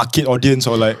are your market audience?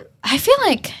 Or like I feel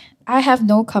like I have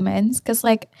no comments because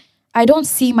like I don't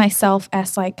see myself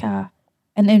as like an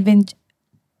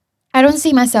I don't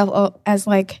see myself as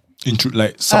like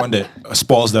like someone that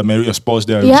spoils their marriage or spoils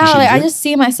their yeah, relationship? like I is it? just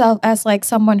see myself as like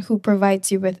someone who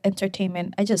provides you with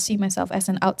entertainment. I just see myself as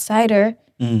an outsider.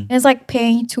 And it's like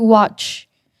paying to watch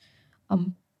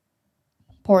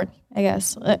porn, I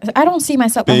guess. I don't see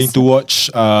myself paying as to watch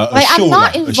a like show. I'm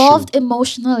not lah, a show. involved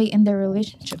emotionally in the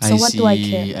relationship. So what do I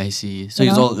care? I see. So You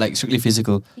it's know? all like strictly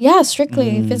physical. Yeah,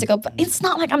 strictly physical. But it's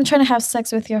not like I'm trying to have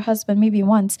sex with your husband maybe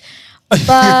once.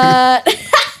 But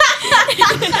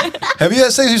Have you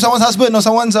had sex with someone's husband or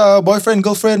someone's boyfriend,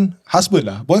 girlfriend, husband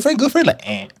lah? Boyfriend, girlfriend, like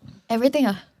everything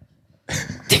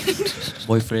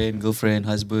Boyfriend, girlfriend,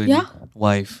 husband, Yeah.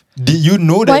 wife. Did you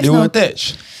know that Wife, they were no.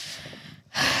 attached?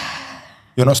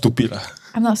 You're not stupid lah.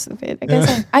 I'm not stupid.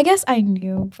 I guess I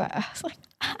knew, but I was like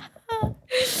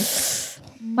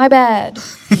my bad.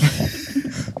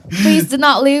 Please do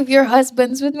not leave your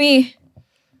husbands with me.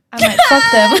 I might fuck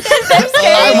them.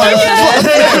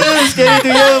 Scary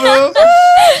to hear, bro.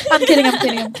 I'm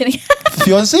kidding.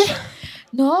 Fiance?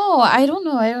 No, I don't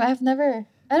know. I've never.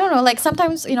 I don't know. Like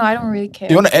sometimes, I don't really care.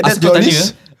 You want to add that Asal to kau your tanya?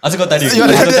 list? Asal kau tanya? You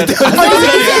want to add that to your list?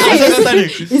 Asal kau tanya?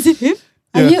 Is it him?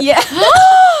 Are you? Yeah.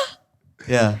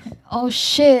 Yeah. Oh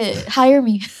shit! Hire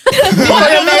me for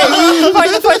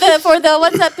the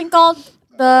what's that thing called?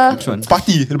 Which one?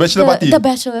 Party, the bachelor party. The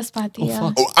bachelor's party. yeah.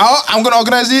 fuck. Oh, I'm gonna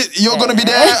organize it. You're gonna be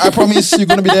there. I promise you're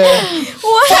gonna be there.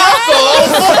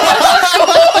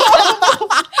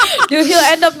 Dude, he'll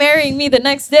end up marrying me the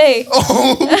next day.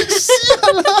 Oh,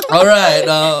 All right.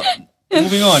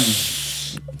 Moving on.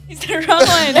 It's the wrong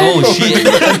one. Oh shit.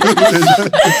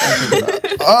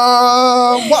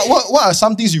 what are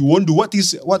some things you won't do? What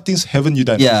things haven't you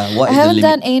done? Yeah. What I is the haven't limit?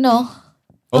 done anal.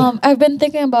 I've been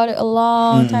thinking about it a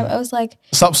long time. I was like,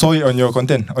 Sub saw it on your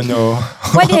content on your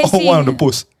What did I see? one of the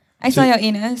posts. I saw your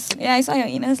anus. Yeah, I saw your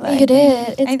anus. oh, Like, you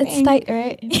did. I It's think- tight,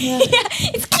 right? Yeah. Yeah,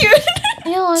 it's cute.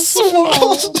 Yeah, it's so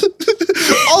small.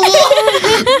 Allah,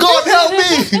 God help me.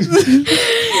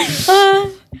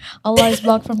 Allah is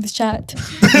blocked from the chat.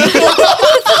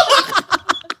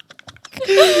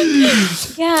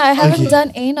 Yeah, I haven't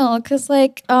done anal because,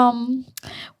 like,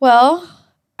 well,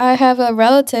 I have a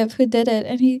relative who did it,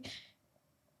 and he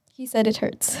said it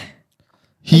hurts.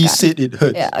 He said it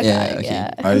hurt. Yeah, okay, Yeah, okay.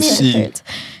 yeah. I He said see. It hurts.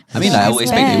 I mean, like, I would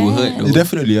expect it would hurt though.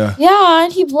 Definitely, yeah. Yeah,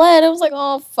 and he bled. I was like,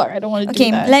 oh fuck, I don't want to Okay,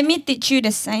 do that. let me teach you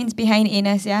the science behind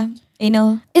anus. Yeah,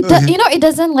 anal. It it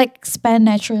doesn't like span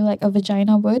naturally like a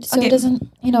vagina would, so Okay. it doesn't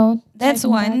That's tighten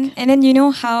one. back. And then you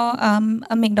know how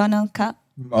a McDonald's cup,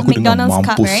 Aku dengar McDonald's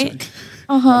cup, mampus. right?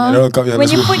 When When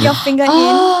you put your finger in,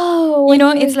 Oh, you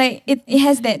know, it's like it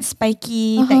has that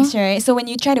spiky texture, right? So when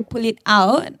you try to pull it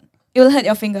out, it will hurt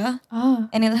your finger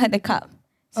and it'll hurt the cup.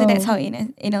 So that's how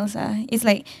anals are. It's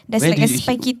like there's Where like a did you-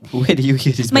 spiky. Where do you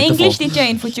hear this My metaphor? English teacher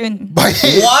in Fuchun. Why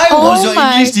Oh was your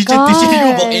my English teacher teaching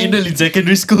you about God. anal in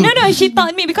secondary school? No, she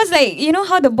taught me because like you know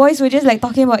how the boys were just like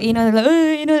talking about anal, like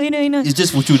anal. It's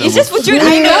just Fuchu, It's just Fuchun,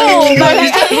 I know. But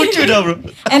It's just like, Fuchu,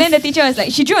 bro. and then the teacher was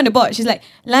like, she drew on the board. She's like,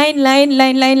 line, my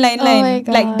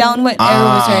like God. downward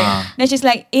arrows, right? Then she's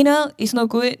like, anal is no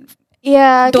good.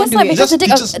 Yeah, Don't guess do like it. because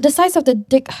Just- the size of the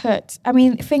dick hurts. I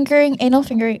mean, anal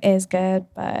fingering is good,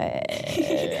 but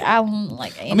I'm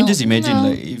like, I mean, just imagine no.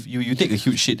 like if you take a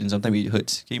huge shit and sometimes it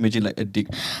hurts. Can you imagine like a dick?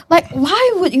 Like, why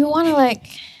would you want to like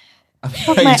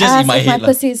fuck It's my just ass in my if my head lah.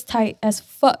 pussy is tight as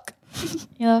fuck?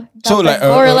 So, got like,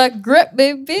 that gorilla grip,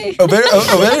 baby. a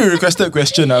very requested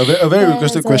question. A very Yeah,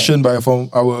 requested that's question from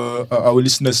our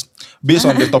listeners based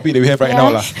on the topic that we have right Yeah.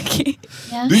 now lah. Okay.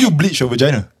 Yeah. Do you bleach your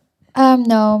vagina?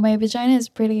 No, my vagina is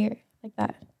pretty like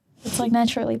that. It's like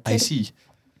naturally I pretty. see.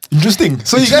 Interesting.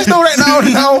 So you guys know right now.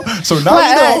 So now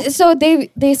you know. So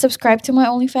they subscribed to my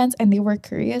OnlyFans and they were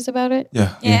curious about it.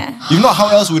 Yeah. Yeah. If not, how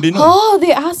else would they know? Oh,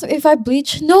 they asked if I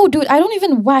bleach. No, dude, I don't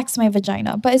even wax my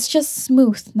vagina, but it's just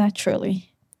smooth naturally.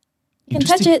 You can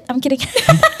touch it. I'm kidding.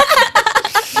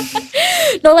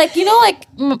 No, like, you know, like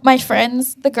my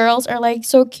friends, the girls are like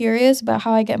so curious about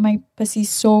how I get my pussy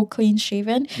so clean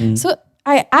shaven. So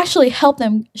I actually help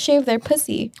them shave their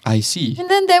pussy. I see. And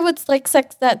then they would like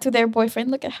sex that to their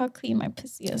boyfriend. Look at how clean my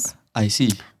pussy is. I see.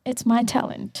 It's my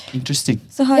talent. Interesting.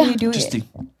 So how do you do Interesting.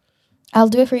 it? I'll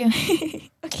do it for you.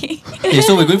 Okay. Okay,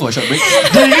 so we're going for a short break.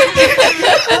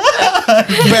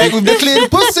 Back with the clean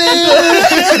pussy.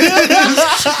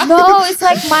 No, it's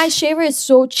like my shaver is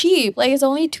so cheap. Like it's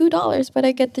only $2, but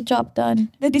I get the job done.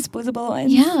 The disposable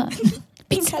ones. Yeah.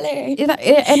 Pink color.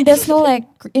 And there's no like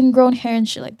ingrown hair and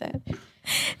shit like that.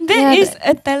 That Yeah, is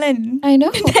a talent. I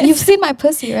know. You've seen my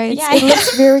pussy, right? Yeah. It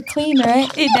looks very clean, right?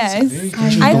 It does.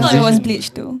 I I thought it know. was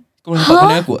bleached too. Kau nampak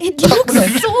pandai aku tak? It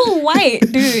looks so white,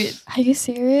 dude. Are you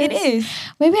serious? It is.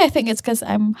 Maybe I think it's because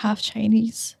I'm half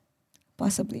Chinese.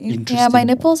 Possibly. Interesting. Yeah, my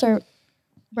nipples are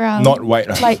brown. Not white.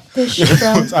 Lightish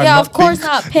brown. I'm Yeah, not of course pink.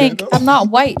 not pink. I'm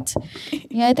not white.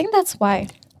 Yeah, I think that's why.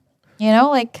 You know,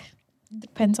 like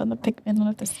depends on the pigment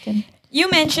of the skin.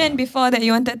 You mentioned before that you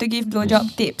wanted to give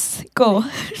blowjob tips. Go.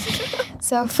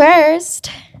 So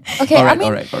first, okay, Alright, I mean,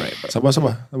 alright. Sabar.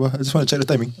 I just want to check the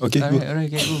timing. Okay. Go.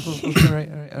 Alright, okay, go. Alright.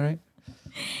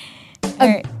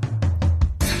 Alright.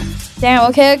 damn,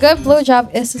 okay, a good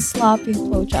blowjob is a sloppy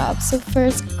blowjob. So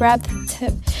first, grab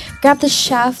the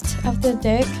shaft of the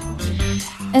dick,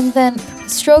 and then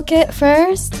stroke it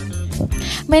first. I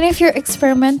mean, if you're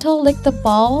experimental, lick the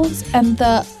balls and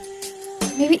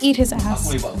maybe eat his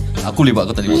ass. Aku lepak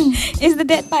kau tadi. Is the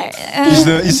dead part?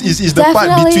 Is the part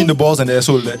Definitely. between the balls and the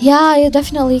asshole that Yeah, you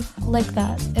definitely like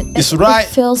that. It's right-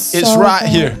 It feels it's so right good.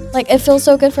 here. Like it feels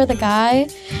so good for the guy.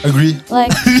 agree?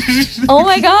 Like Oh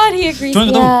my god, he agrees.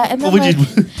 Cuma kau tahu yeah, and then apa je?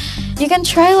 like you can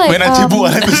try like When I cebok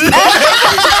I tu.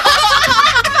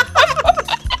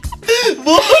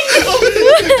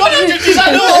 Kau nak cuci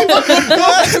sana.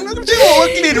 Aku cebok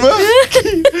clean bro.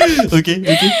 Okay.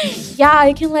 yeah,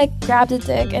 you can like grab the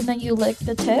dick and then you lick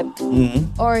the tip,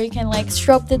 Mm-hmm. or you can like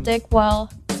stroke the dick while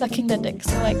sucking the dick.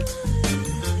 So like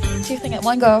two things at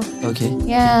one go. Okay.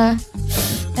 Yeah,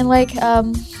 and like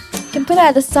you can put it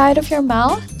at the side of your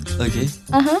mouth. Okay.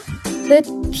 The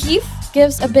teeth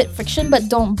gives a bit friction, but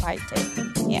don't bite it.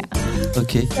 Yeah.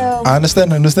 Okay. So I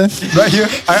understand. Right here,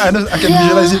 I can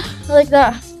visualize it. like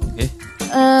that. Okay.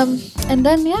 And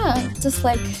then yeah, just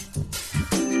like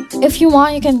if you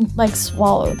want, you can like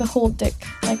swallow the whole dick.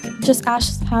 Like just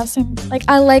ask him. Like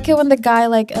I like it when the guy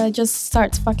like just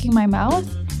starts fucking my mouth.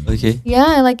 Okay.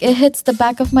 Yeah, like it hits the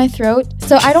back of my throat.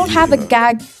 So I don't have a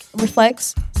gag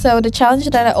reflex. So the challenge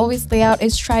that I always lay out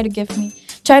is try to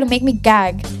make me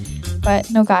gag.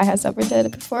 But no guy has ever did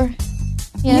it before.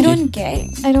 Yeah. You don't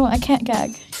gag. I can't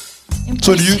gag.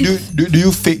 So do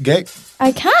you fake gag? I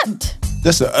can't.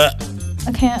 Just a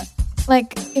I can't.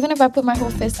 Like even if I put my whole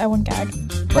fist, I won't gag.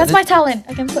 That's my talent.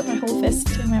 I can put my whole fist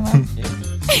in my mouth.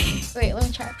 Wait, let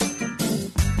me try.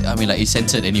 I mean, like it's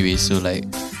censored anyway, so like.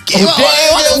 You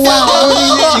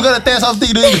gotta test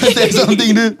something,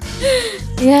 dude.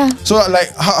 Yeah. So like,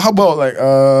 how about like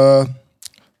I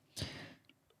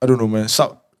don't know, man.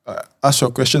 Ask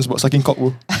your questions about sucking cock,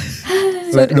 bro.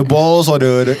 Like the balls or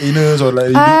the anus or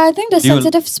like. I think the You will-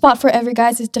 sensitive spot for every guy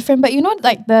is different, but you know,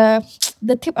 like the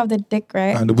tip of the dick,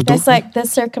 right? The buto. That's like the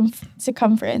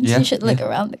circumference. Yeah, You should lick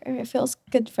around there. It feels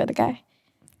good for the guy.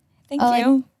 Thank Like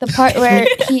you. the part where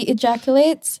he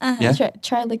ejaculates. Yeah.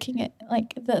 Try licking it,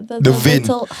 like the vein.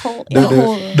 little hole.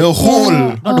 the hole.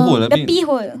 Not the hole. I The mean, pee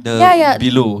hole. The Yeah.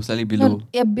 below, slightly below. No,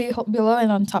 yeah, below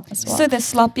and on top as well. So the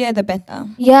sloppier the better.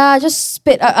 yeah, just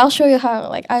spit. I'll show you how.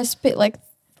 Like I spit like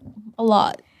a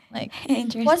lot. Like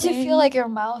Interesting. once you feel like your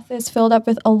mouth is filled up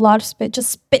with a lot of spit,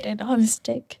 just spit it on a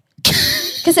stick.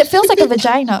 Because it feels like a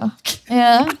vagina.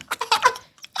 Yeah.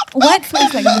 What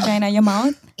feels like a vagina? Your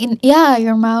mouth?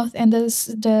 Your mouth and the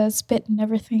spit and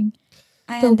everything.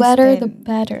 I The wetter, the understand.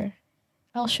 better.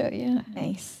 I'll show you.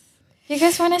 Nice. You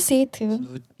guys want to see it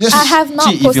too? Yes. I have not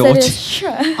See, if you're posted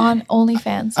watching- it on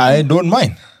OnlyFans. I don't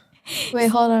mind. Wait,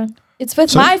 hold on. It's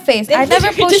with So- my face. I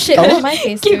never post shit with my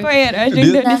face. Keep Dude. quiet. I Did-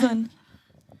 drink this one.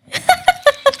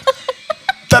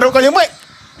 Taruh kau yang mic.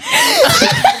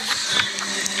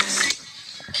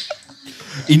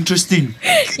 Interesting.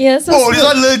 Yeah, so Oh, this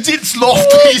one legit sloppy.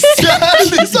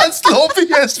 This one sloppy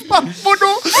as fuck.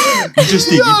 Bodoh.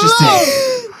 Interesting.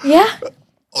 yeah.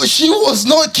 Oh, she was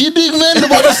not kidding, man,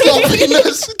 about the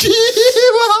sloppiness.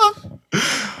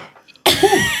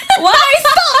 Why?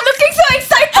 Stop looking so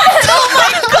excited.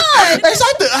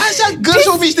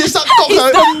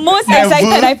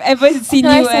 excited I've ever seen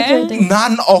No, you. I said you're a dick.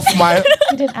 None of my.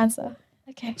 You didn't answer.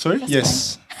 Okay. Sorry. that's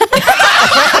Yes.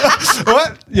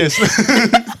 What? Yes.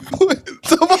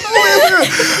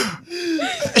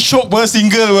 Shock ber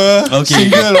single ber. Okay.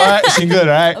 Single right. Single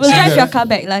right. We'll drive your Single. car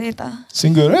back lah later.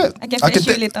 Single right. I can fetch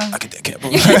you later. I can take cab.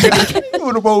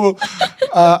 No problem.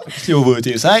 Stay over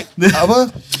je. Sai.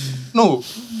 Apa? No.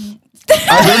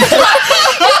 I don't.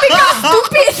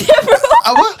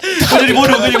 Apa? Kau jadi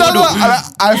bodoh, kau jadi bodoh.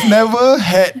 I've never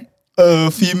had a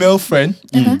female friend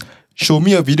show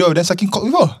me a video of them sucking cock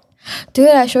before. Dude,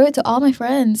 I show it to all my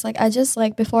friends. Like, I just,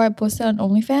 like, before I posted on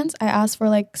OnlyFans, I asked for,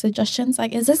 like, suggestions.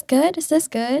 Like, is this good? Is this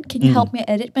good? Can you help me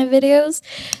edit my videos?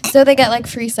 So they get, like,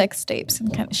 free sex tapes and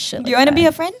kind of shit. Do you want to be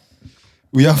a friend?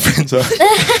 We are friends. We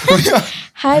are.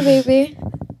 Hi, baby.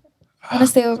 Wanna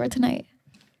stay over tonight?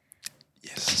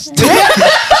 Yes.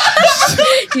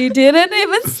 You didn't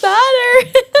even stutter.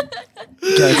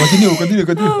 Okay, continue.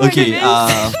 Okay,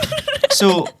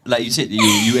 so like you said,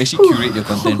 you actually curate your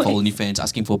content for OnlyFans,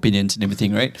 asking for opinions and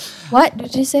everything, right? What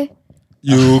did you say?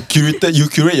 You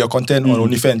curate your content on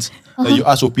OnlyFans. Like you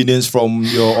ask opinions from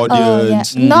your Oh, yeah.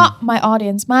 audience. Not my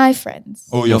audience, my friends.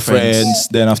 Oh, your friends.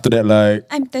 Then after that, like,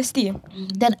 I'm thirsty.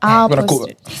 Then I'll aku nak post cook.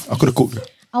 it. Aku dah cook.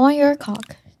 I want your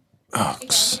cock.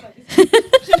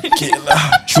 Okay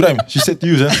lah. Should I? She said to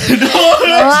you, sir.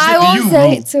 Well, I won't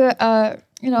say it to,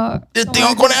 you know. Dia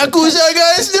tengok connect aku saja,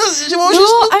 guys. She's No,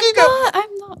 looking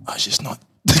I'm not. She's not.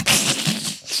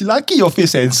 She lucky your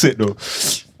face censored though.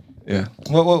 Yeah.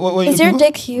 What Is you your do?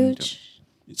 dick huge?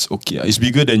 It's okay. It's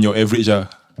bigger than your average.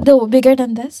 No, bigger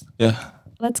than this? Yeah.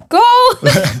 Let's go.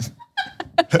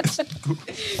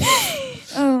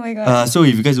 Oh my god. So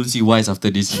if you guys don't see Wise after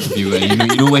this interview,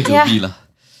 you know where he'll Yeah. be lah.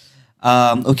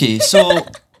 Okay, so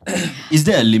is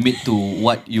there a limit to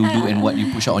what you do and what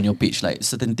you push out on your page? Like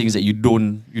certain things that you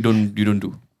don't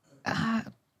do.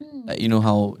 Like you know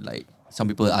how like some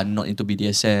people are not into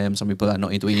BDSM, some people are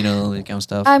not into anal, that kind of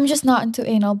stuff. I'm just not into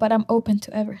anal, but I'm open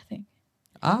to everything.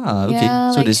 Okay.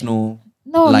 Yeah, So like- there's no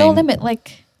No line. limit.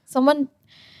 Like someone,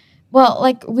 well,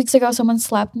 like weeks ago, someone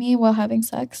slapped me while having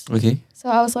sex. Okay. So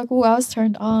I was like, ooh, I was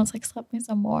turned on. I was like, slap me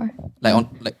some more.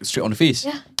 Like straight on the face.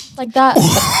 Yeah, like that.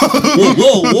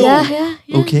 Whoa. Yeah.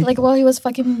 Okay. Like while he was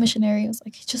fucking me missionary, he was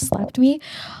like, he just slapped me.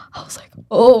 I was like,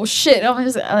 oh shit. I'm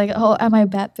just like, oh, am I a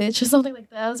bad bitch or something like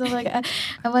that? So I'm like, am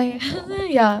I?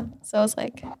 Yeah. So I was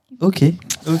like, Okay.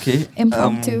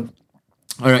 impromptu.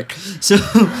 All right. So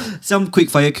some quick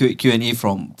fire Q&A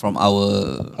from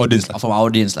our Audience lah. From our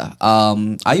audience lah.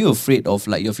 Are you afraid of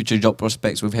like your future job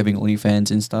prospects with having OnlyFans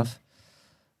and stuff?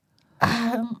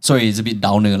 Sorry, it's a bit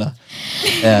downer lah.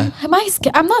 Yeah. Am I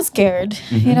scared? I'm not scared.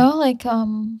 You know, like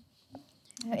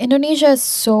Indonesia is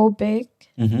so big.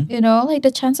 You know, like the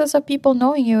chances of people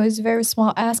knowing you is very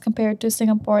small as compared to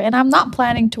Singapore. And I'm not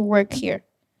planning to work here.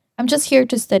 I'm just here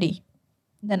to study.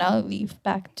 Then I'll leave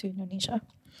back to Indonesia.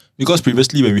 Because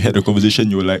previously when we had the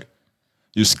conversation, you were like,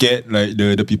 you scared like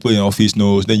the people in the office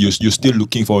knows. Then you're still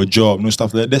looking for a job,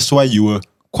 stuff like that. That's why you were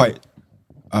quite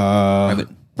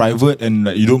private and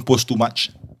like you don't post too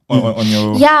much on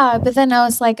your. Yeah, but then I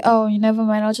was like, oh, never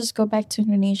mind. I'll just go back to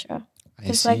Indonesia.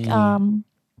 Because like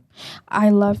I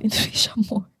love Indonesia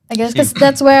more. I guess because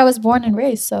that's where I was born and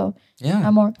raised. So Yeah.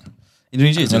 I'm more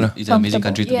Indonesia is an amazing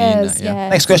country to be in. yes, Yeah.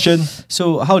 Next question.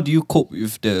 So how do you cope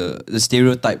with the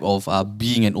stereotype of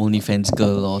being an OnlyFans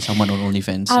girl or someone on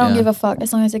OnlyFans? I don't give a fuck.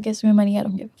 As long as it gives me money, I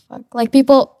don't give a fuck. Like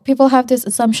people have this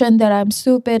assumption that I'm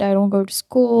stupid. I don't go to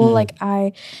school. Like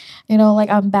like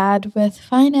I'm bad with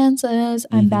finances.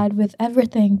 I'm bad with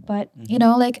everything. But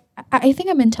like I think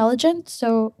I'm intelligent.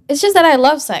 So it's just that I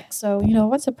love sex. So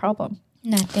what's the problem?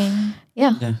 Nothing.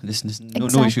 Yeah. Yeah, there's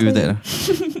no issue with that.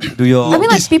 Do your I mean,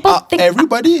 like people think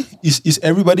everybody is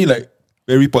everybody like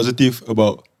very positive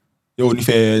about your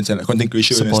OnlyFans and like content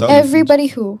creation and Supportive. stuff. everybody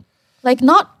who, like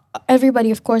not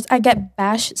everybody, of course. I get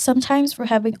bashed sometimes for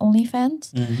having OnlyFans.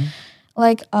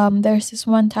 Like there's this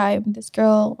one time this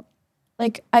girl,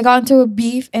 like I got into a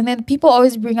beef and then people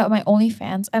always bring up my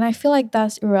OnlyFans and I feel like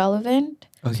that's irrelevant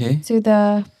okay. to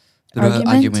the To the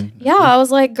argument. Yeah, I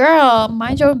was like, girl,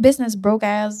 mind your own business, broke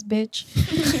ass bitch.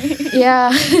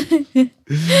 Yeah.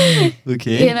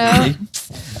 Okay. Okay.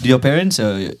 Do your parents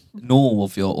know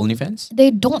of your OnlyFans?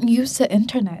 They don't use the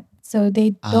internet, so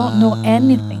they don't know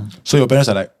anything. So your parents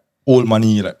are like old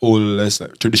money, like old, less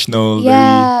like traditional.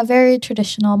 Yeah, very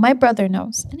traditional. My brother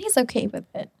knows, and he's okay with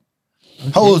it.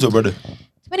 Very, how old is your brother?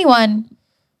 21.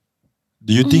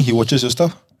 Do you think he watches your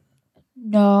stuff?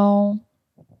 No.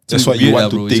 That's what you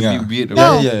want to think.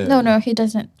 No, he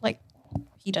doesn't. Like,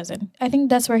 he doesn't. I think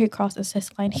that's where he crosses his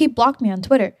line. He blocked me on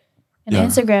Twitter and Yeah.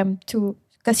 Instagram too,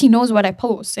 because he knows what I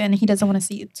post and he doesn't want to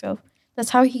see it. So That's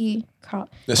how he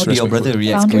caught. That's How did your brother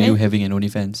react Found to it. you having an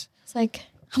OnlyFans? It's like,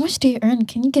 how much do you earn?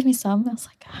 Can you give me some? I was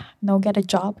like, no, get a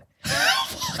job.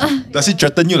 Does he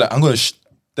threaten you like I'm gonna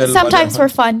tell? Sometimes for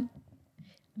fun.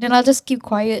 Then I'll just keep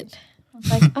quiet. I was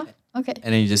like, okay.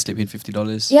 And then you just slip in $50.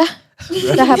 Yeah,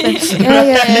 that happens.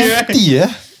 Yeah. 50, yeah.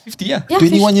 50, yeah. Yeah,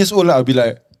 21 years old, I'll be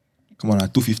like, come on,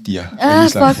 250, yeah. At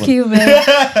least, like, fuck you, man.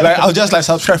 Like I'll just like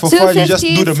subscribe for fun. You just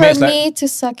do the for math. Like, me to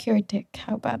suck your dick.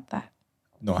 How about that?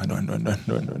 no.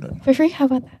 For free? How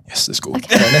about that? Yes, let's go.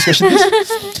 Okay. Next question,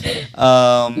 please.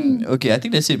 Okay, I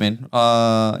think that's it, man.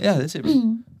 Yeah, that's it.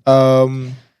 Man. I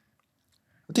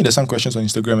think there's some questions on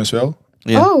Instagram as well.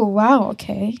 Yeah. Oh, wow.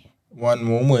 Okay. One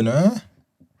moment,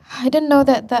 I didn't know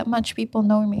that much people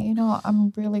know me. You know,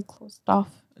 I'm really closed off.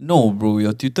 No, bro,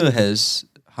 your Twitter has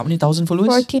how many thousand followers?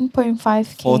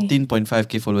 14.5K.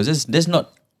 14.5K followers. That's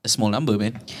not a small number,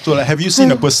 man. So like, have you seen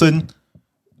a person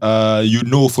you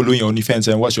know following your OnlyFans,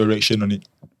 and what's your reaction on it?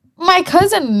 My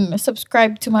cousin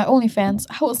subscribed to my OnlyFans.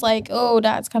 I was like, oh,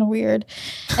 that's kind of weird.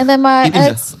 And then my It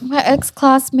is ex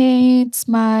classmates,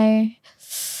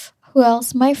 who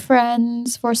else? My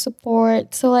friends for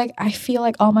support. So like, I feel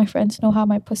like all my friends know how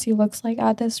my pussy looks like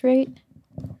at this rate.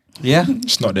 Yeah.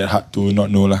 It's not that hard to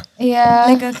not know lah. Yeah.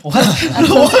 Like a close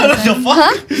cousin.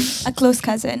 A close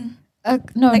cousin.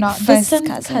 No, like not first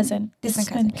distant cousin. Distant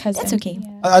cousin. That's okay.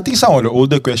 Yeah, I think some of the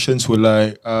older questions were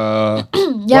like,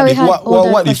 yeah, we had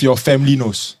what if your family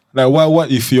knows? Like,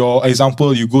 what if your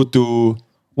example you go to?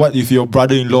 What if your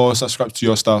brother-in-law subscribes to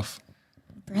your stuff?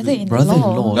 Brother-in-law.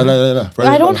 Brother-in-law. Brother-in-law.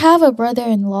 I don't have a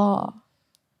brother-in-law.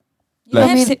 You Like-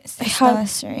 have I mean, I have-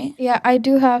 sisters, right? Yeah, I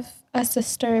do have a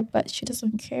sister, but she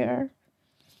doesn't care.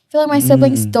 I feel like my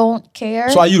siblings don't care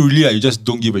So are you really like you just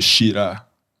don't give a shit lah?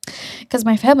 because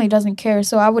my family doesn't care.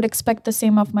 So I would expect the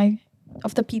same of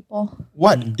the people.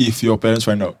 What if your parents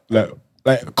find out?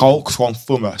 Like kau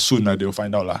confirm lah soon lah they'll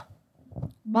find out lah.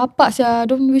 Bapak sia,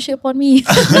 don't wish it upon me.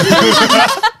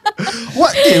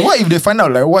 What if they find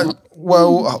out like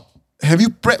well have you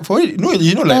prepped for it? No,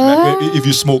 you know like if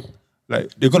you smoke,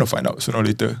 like they're gonna find out sooner or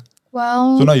later.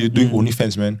 Well, So now you're doing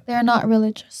OnlyFans, man. they're not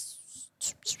religious.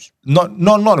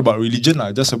 Not about religion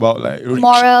lah, just about like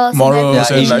Morals and Yeah,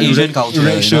 like Asian culture,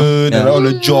 erection you know? and all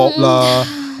the job lah.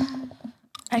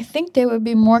 I think they would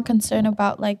be more concerned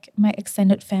about like my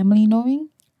extended family knowing.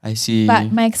 I see.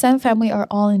 But my extended family are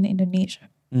all in Indonesia.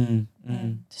 Mm.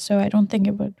 So I don't think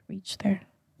it would reach there.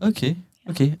 Okay.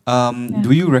 Okay.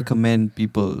 Do you recommend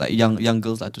people like young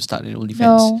girls like to start an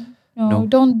OnlyFans? No,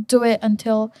 don't do it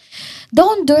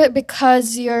don't do it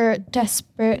because you're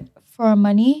desperate for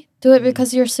money. Do it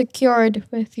because you're secured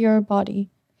with your body.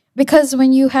 Because if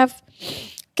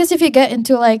you get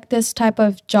into like this type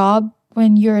of job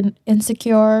when you're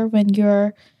insecure, when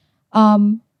you're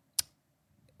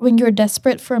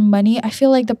desperate for money, I feel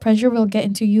like the pressure will get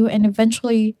into you and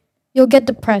eventually you'll get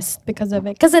depressed because of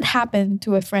it. Because it happened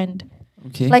to a friend.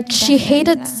 Okay. Like she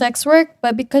hated Definitely. sex work,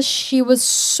 but because she was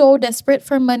so desperate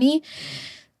for money,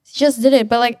 she just did it.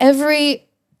 But like every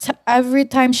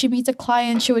time she meets a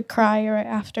client, she would cry right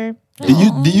after.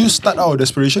 Did you start out of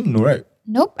desperation? No, right?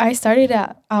 Nope, I started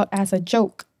out as a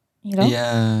joke. You know,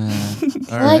 Yeah.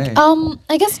 All like right.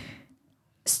 I guess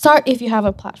start if you have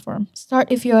a platform.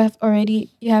 Start if you have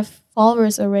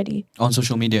followers already. On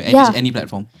social media, Yeah. any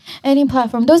platform. Any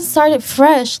platform. Don't start it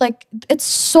fresh. Like it's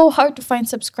so hard to find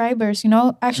subscribers, you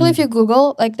know? Actually, if you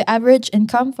Google like the average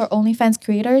income for OnlyFans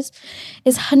creators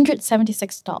is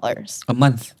 $176 A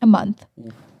month. a month.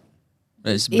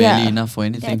 That's barely Yeah. enough for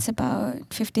anything. That's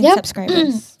about 15 Yep.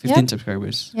 subscribers. 15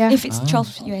 subscribers. Yeah. If it's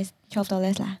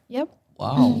 $12 lah. Yep.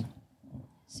 Wow.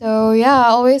 So yeah,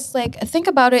 always like think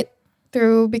about it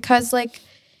through because like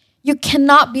you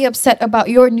cannot be upset about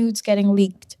your nudes getting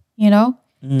leaked, you know?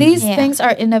 These Yeah. things are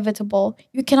inevitable.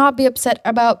 You cannot be upset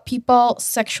about people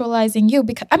sexualizing you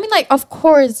because I mean like of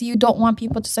course you don't want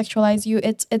people to sexualize you.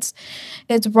 It's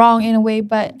wrong in a way,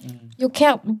 but you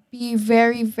can't be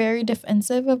very very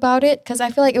defensive about it because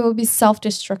I feel like it will be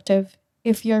self-destructive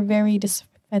if you're very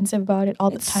defensive about it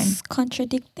all the time. It's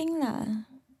contradicting lah.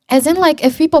 As in like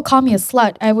if people call me a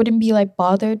slut, I wouldn't be like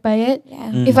bothered by it.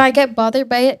 Yeah. If I get bothered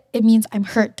by it, it means I'm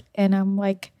hurt and I'm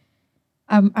like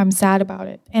I'm sad about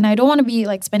it. And I don't want to be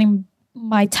like spending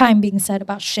my time being sad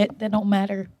about shit that don't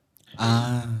matter.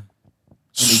 That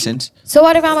makes sense. So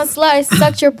what if I'm a slut? I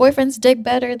sucked your boyfriend's dick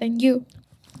better than you.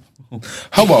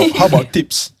 How about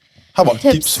tips? How about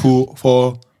tips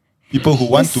for people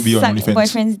who want to be on Suck OnlyFans?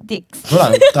 boyfriend's dicks. No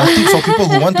lah, tips for people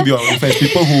who want to be on OnlyFans,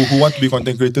 people who want to be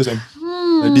content creators and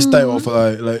like this type of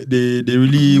like they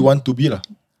really want to be lah.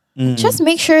 Just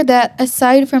make sure that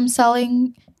aside from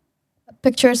selling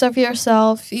pictures of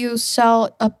yourself, you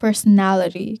sell a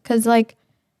personality. Because, like,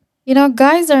 you know,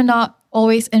 guys are not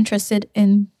always interested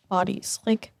in bodies.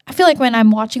 Like, I feel like when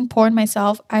I'm watching porn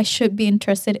myself, I should be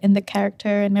interested in the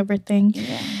character and everything.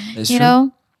 Yeah. That's You true.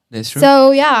 know? That's true.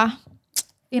 So, yeah.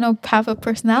 You know, have a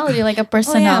personality, like a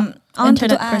personality. I wanted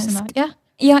internet to ask. personality. Yeah.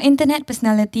 Your internet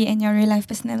personality and your real life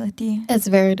personality. It's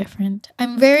very different.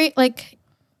 I'm very, like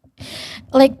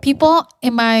people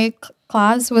in my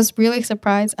class was really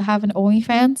surprised I have an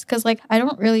OnlyFans because, like, I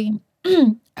don't really,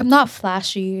 I'm not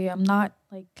flashy. I'm not,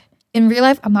 like, in real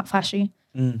life, I'm not flashy.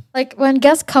 Like, when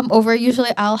guests come over,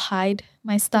 usually I'll hide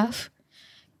my stuff.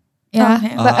 Yeah,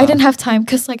 Okay. but I didn't have time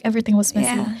because, like, everything was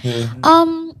messy. Yeah.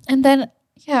 And then,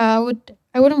 yeah,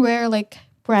 I wouldn't wear, like,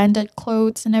 branded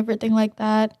clothes and everything like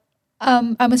that.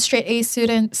 I'm a straight A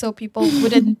student, so people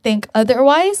wouldn't think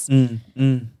otherwise.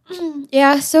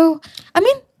 Yeah, so I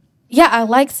mean, yeah, I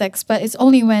like sex, but it's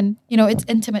only when, you know, it's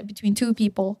intimate between two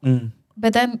people.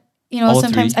 But then, you know, All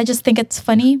sometimes three. I just think it's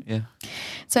funny. Yeah.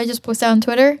 So I just post it on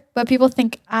Twitter, but people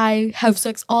think I have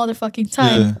sex all the fucking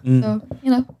time. So,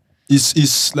 you know.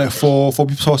 It's like for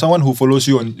people, for someone who follows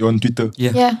you on Twitter,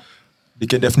 Yeah. Yeah. they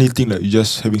can definitely think like you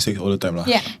just having sex all the time lah.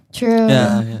 Yeah. True.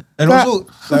 Yeah. And But-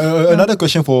 also another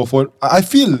question for I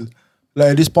feel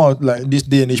like at this point, like this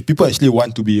day and age, people actually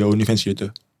want to be a OnlyFans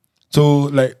creator. So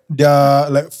like they are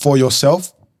like for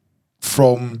yourself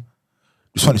from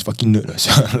this one is fucking nerd lah.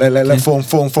 like from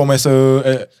as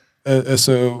a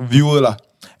viewer lah,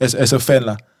 as a fan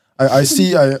lah. I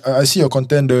see your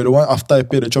content. The one after I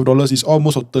paid the $12 is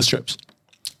almost of thirst traps.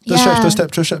 Thirst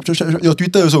traps. Your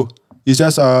Twitter also. It's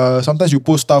just sometimes you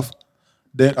post stuff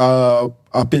that are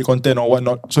paid content or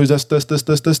whatnot. So it's just thirst.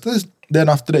 Then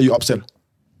after that you upsell.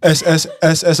 As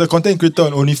a content creator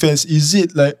on OnlyFans, is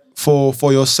it like for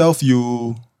yourself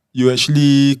you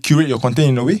actually curate your content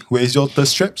in a way where it's your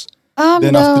thirst traps?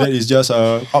 Then No. after that it's just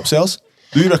upsells.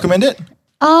 Do you recommend it?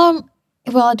 Well,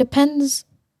 it depends.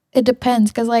 It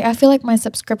depends because, like, I feel like my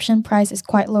subscription price is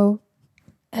quite low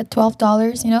at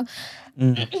 $12. You know,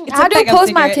 I do pack of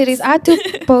post my cigarettes. titties. I do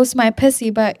post my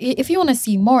pussy, but if you want to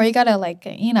see more, you gotta, like,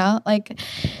 you know, like,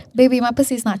 baby, my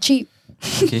pussy is not cheap.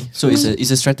 Okay. So it's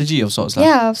a strategy of sorts lah.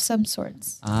 Yeah, of some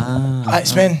sorts.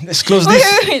 Alright, man, let's close this.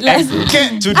 Wait, let's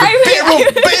Get to the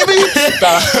bedroom, baby.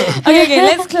 okay,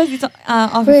 let's close this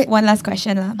off with Wait. one last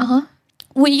question lah.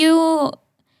 Would you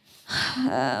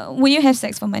have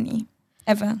sex for money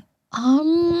ever?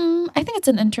 I think it's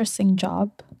an interesting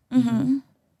job. No,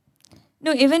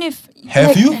 even if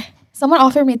Have you? Someone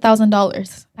offered me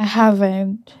 $1,000. I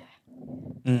haven't,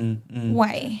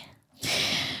 why?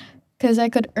 because I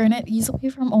could earn it easily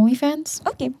from OnlyFans.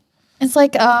 Okay. It's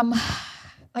like I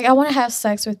want to have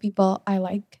sex with people I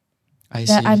like, I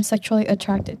that see. I'm sexually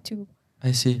attracted to.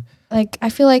 I see. Like, I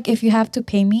feel like if you have to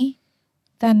pay me,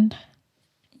 then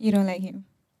You don't like him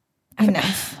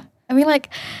enough. I mean,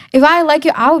 like, if I like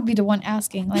you, I would be the one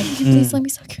asking, like, please let me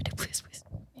suck your dick, please.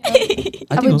 I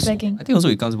I've think been also, begging. I think also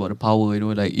it comes about the power, you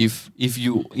know, like if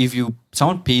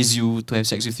someone pays you to have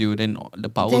sex with you, then the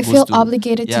power They goes feel to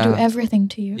obligated to do Yeah. everything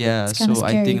to you. Yeah, It's kinda so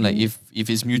I think scary. like if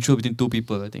it's mutual between two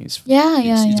people, I think it's Yeah.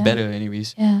 better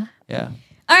anyways. Yeah. Yeah.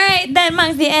 All right, that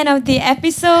marks the end of the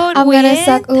episode. I'm gonna with-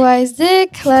 suck Uai's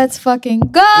dick. Let's fucking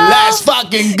go. Let's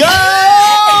fucking go!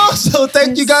 So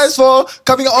thank you guys for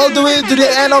coming all the way to the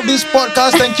end of this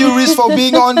podcast. Thank you, Riz, for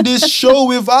being on this show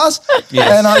with us. Yes.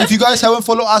 And if you guys haven't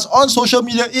followed us on social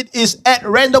media, it is at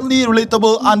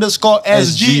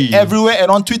randomlyrelatable_SG everywhere. And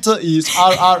on Twitter is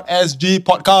RRSG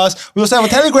Podcast. We also have a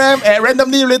Telegram at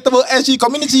randomlyrelatable_SG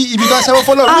community. If you guys haven't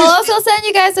followed I'll Riz, also send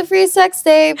you guys a free sex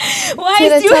tape. Why to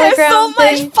the do you have so Telegram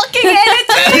much thing. fucking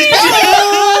energy?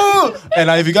 and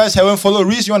if you guys haven't followed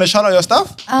Riz, you want to shout out your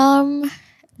stuff?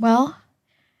 Well,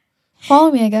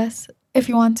 follow me, I guess, if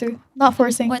you want to. Not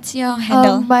forcing. What's your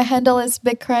handle? My handle is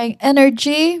Big Crying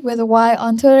Energy with a Y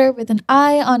on Twitter, with an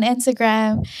I on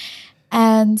Instagram,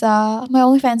 and my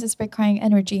OnlyFans is Big Crying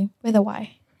Energy with a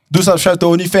Y. Do subscribe to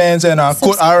OnlyFans and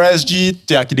code RSG.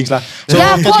 Yeah, kidding lah. So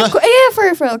Yeah, catch you guys-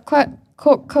 for real.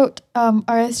 Quote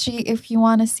RSG if you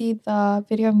want to see the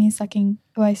video of me sucking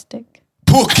Uai's dick.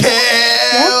 Okay.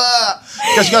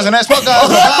 Catch you guys in the next podcast.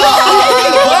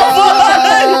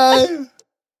 Bye.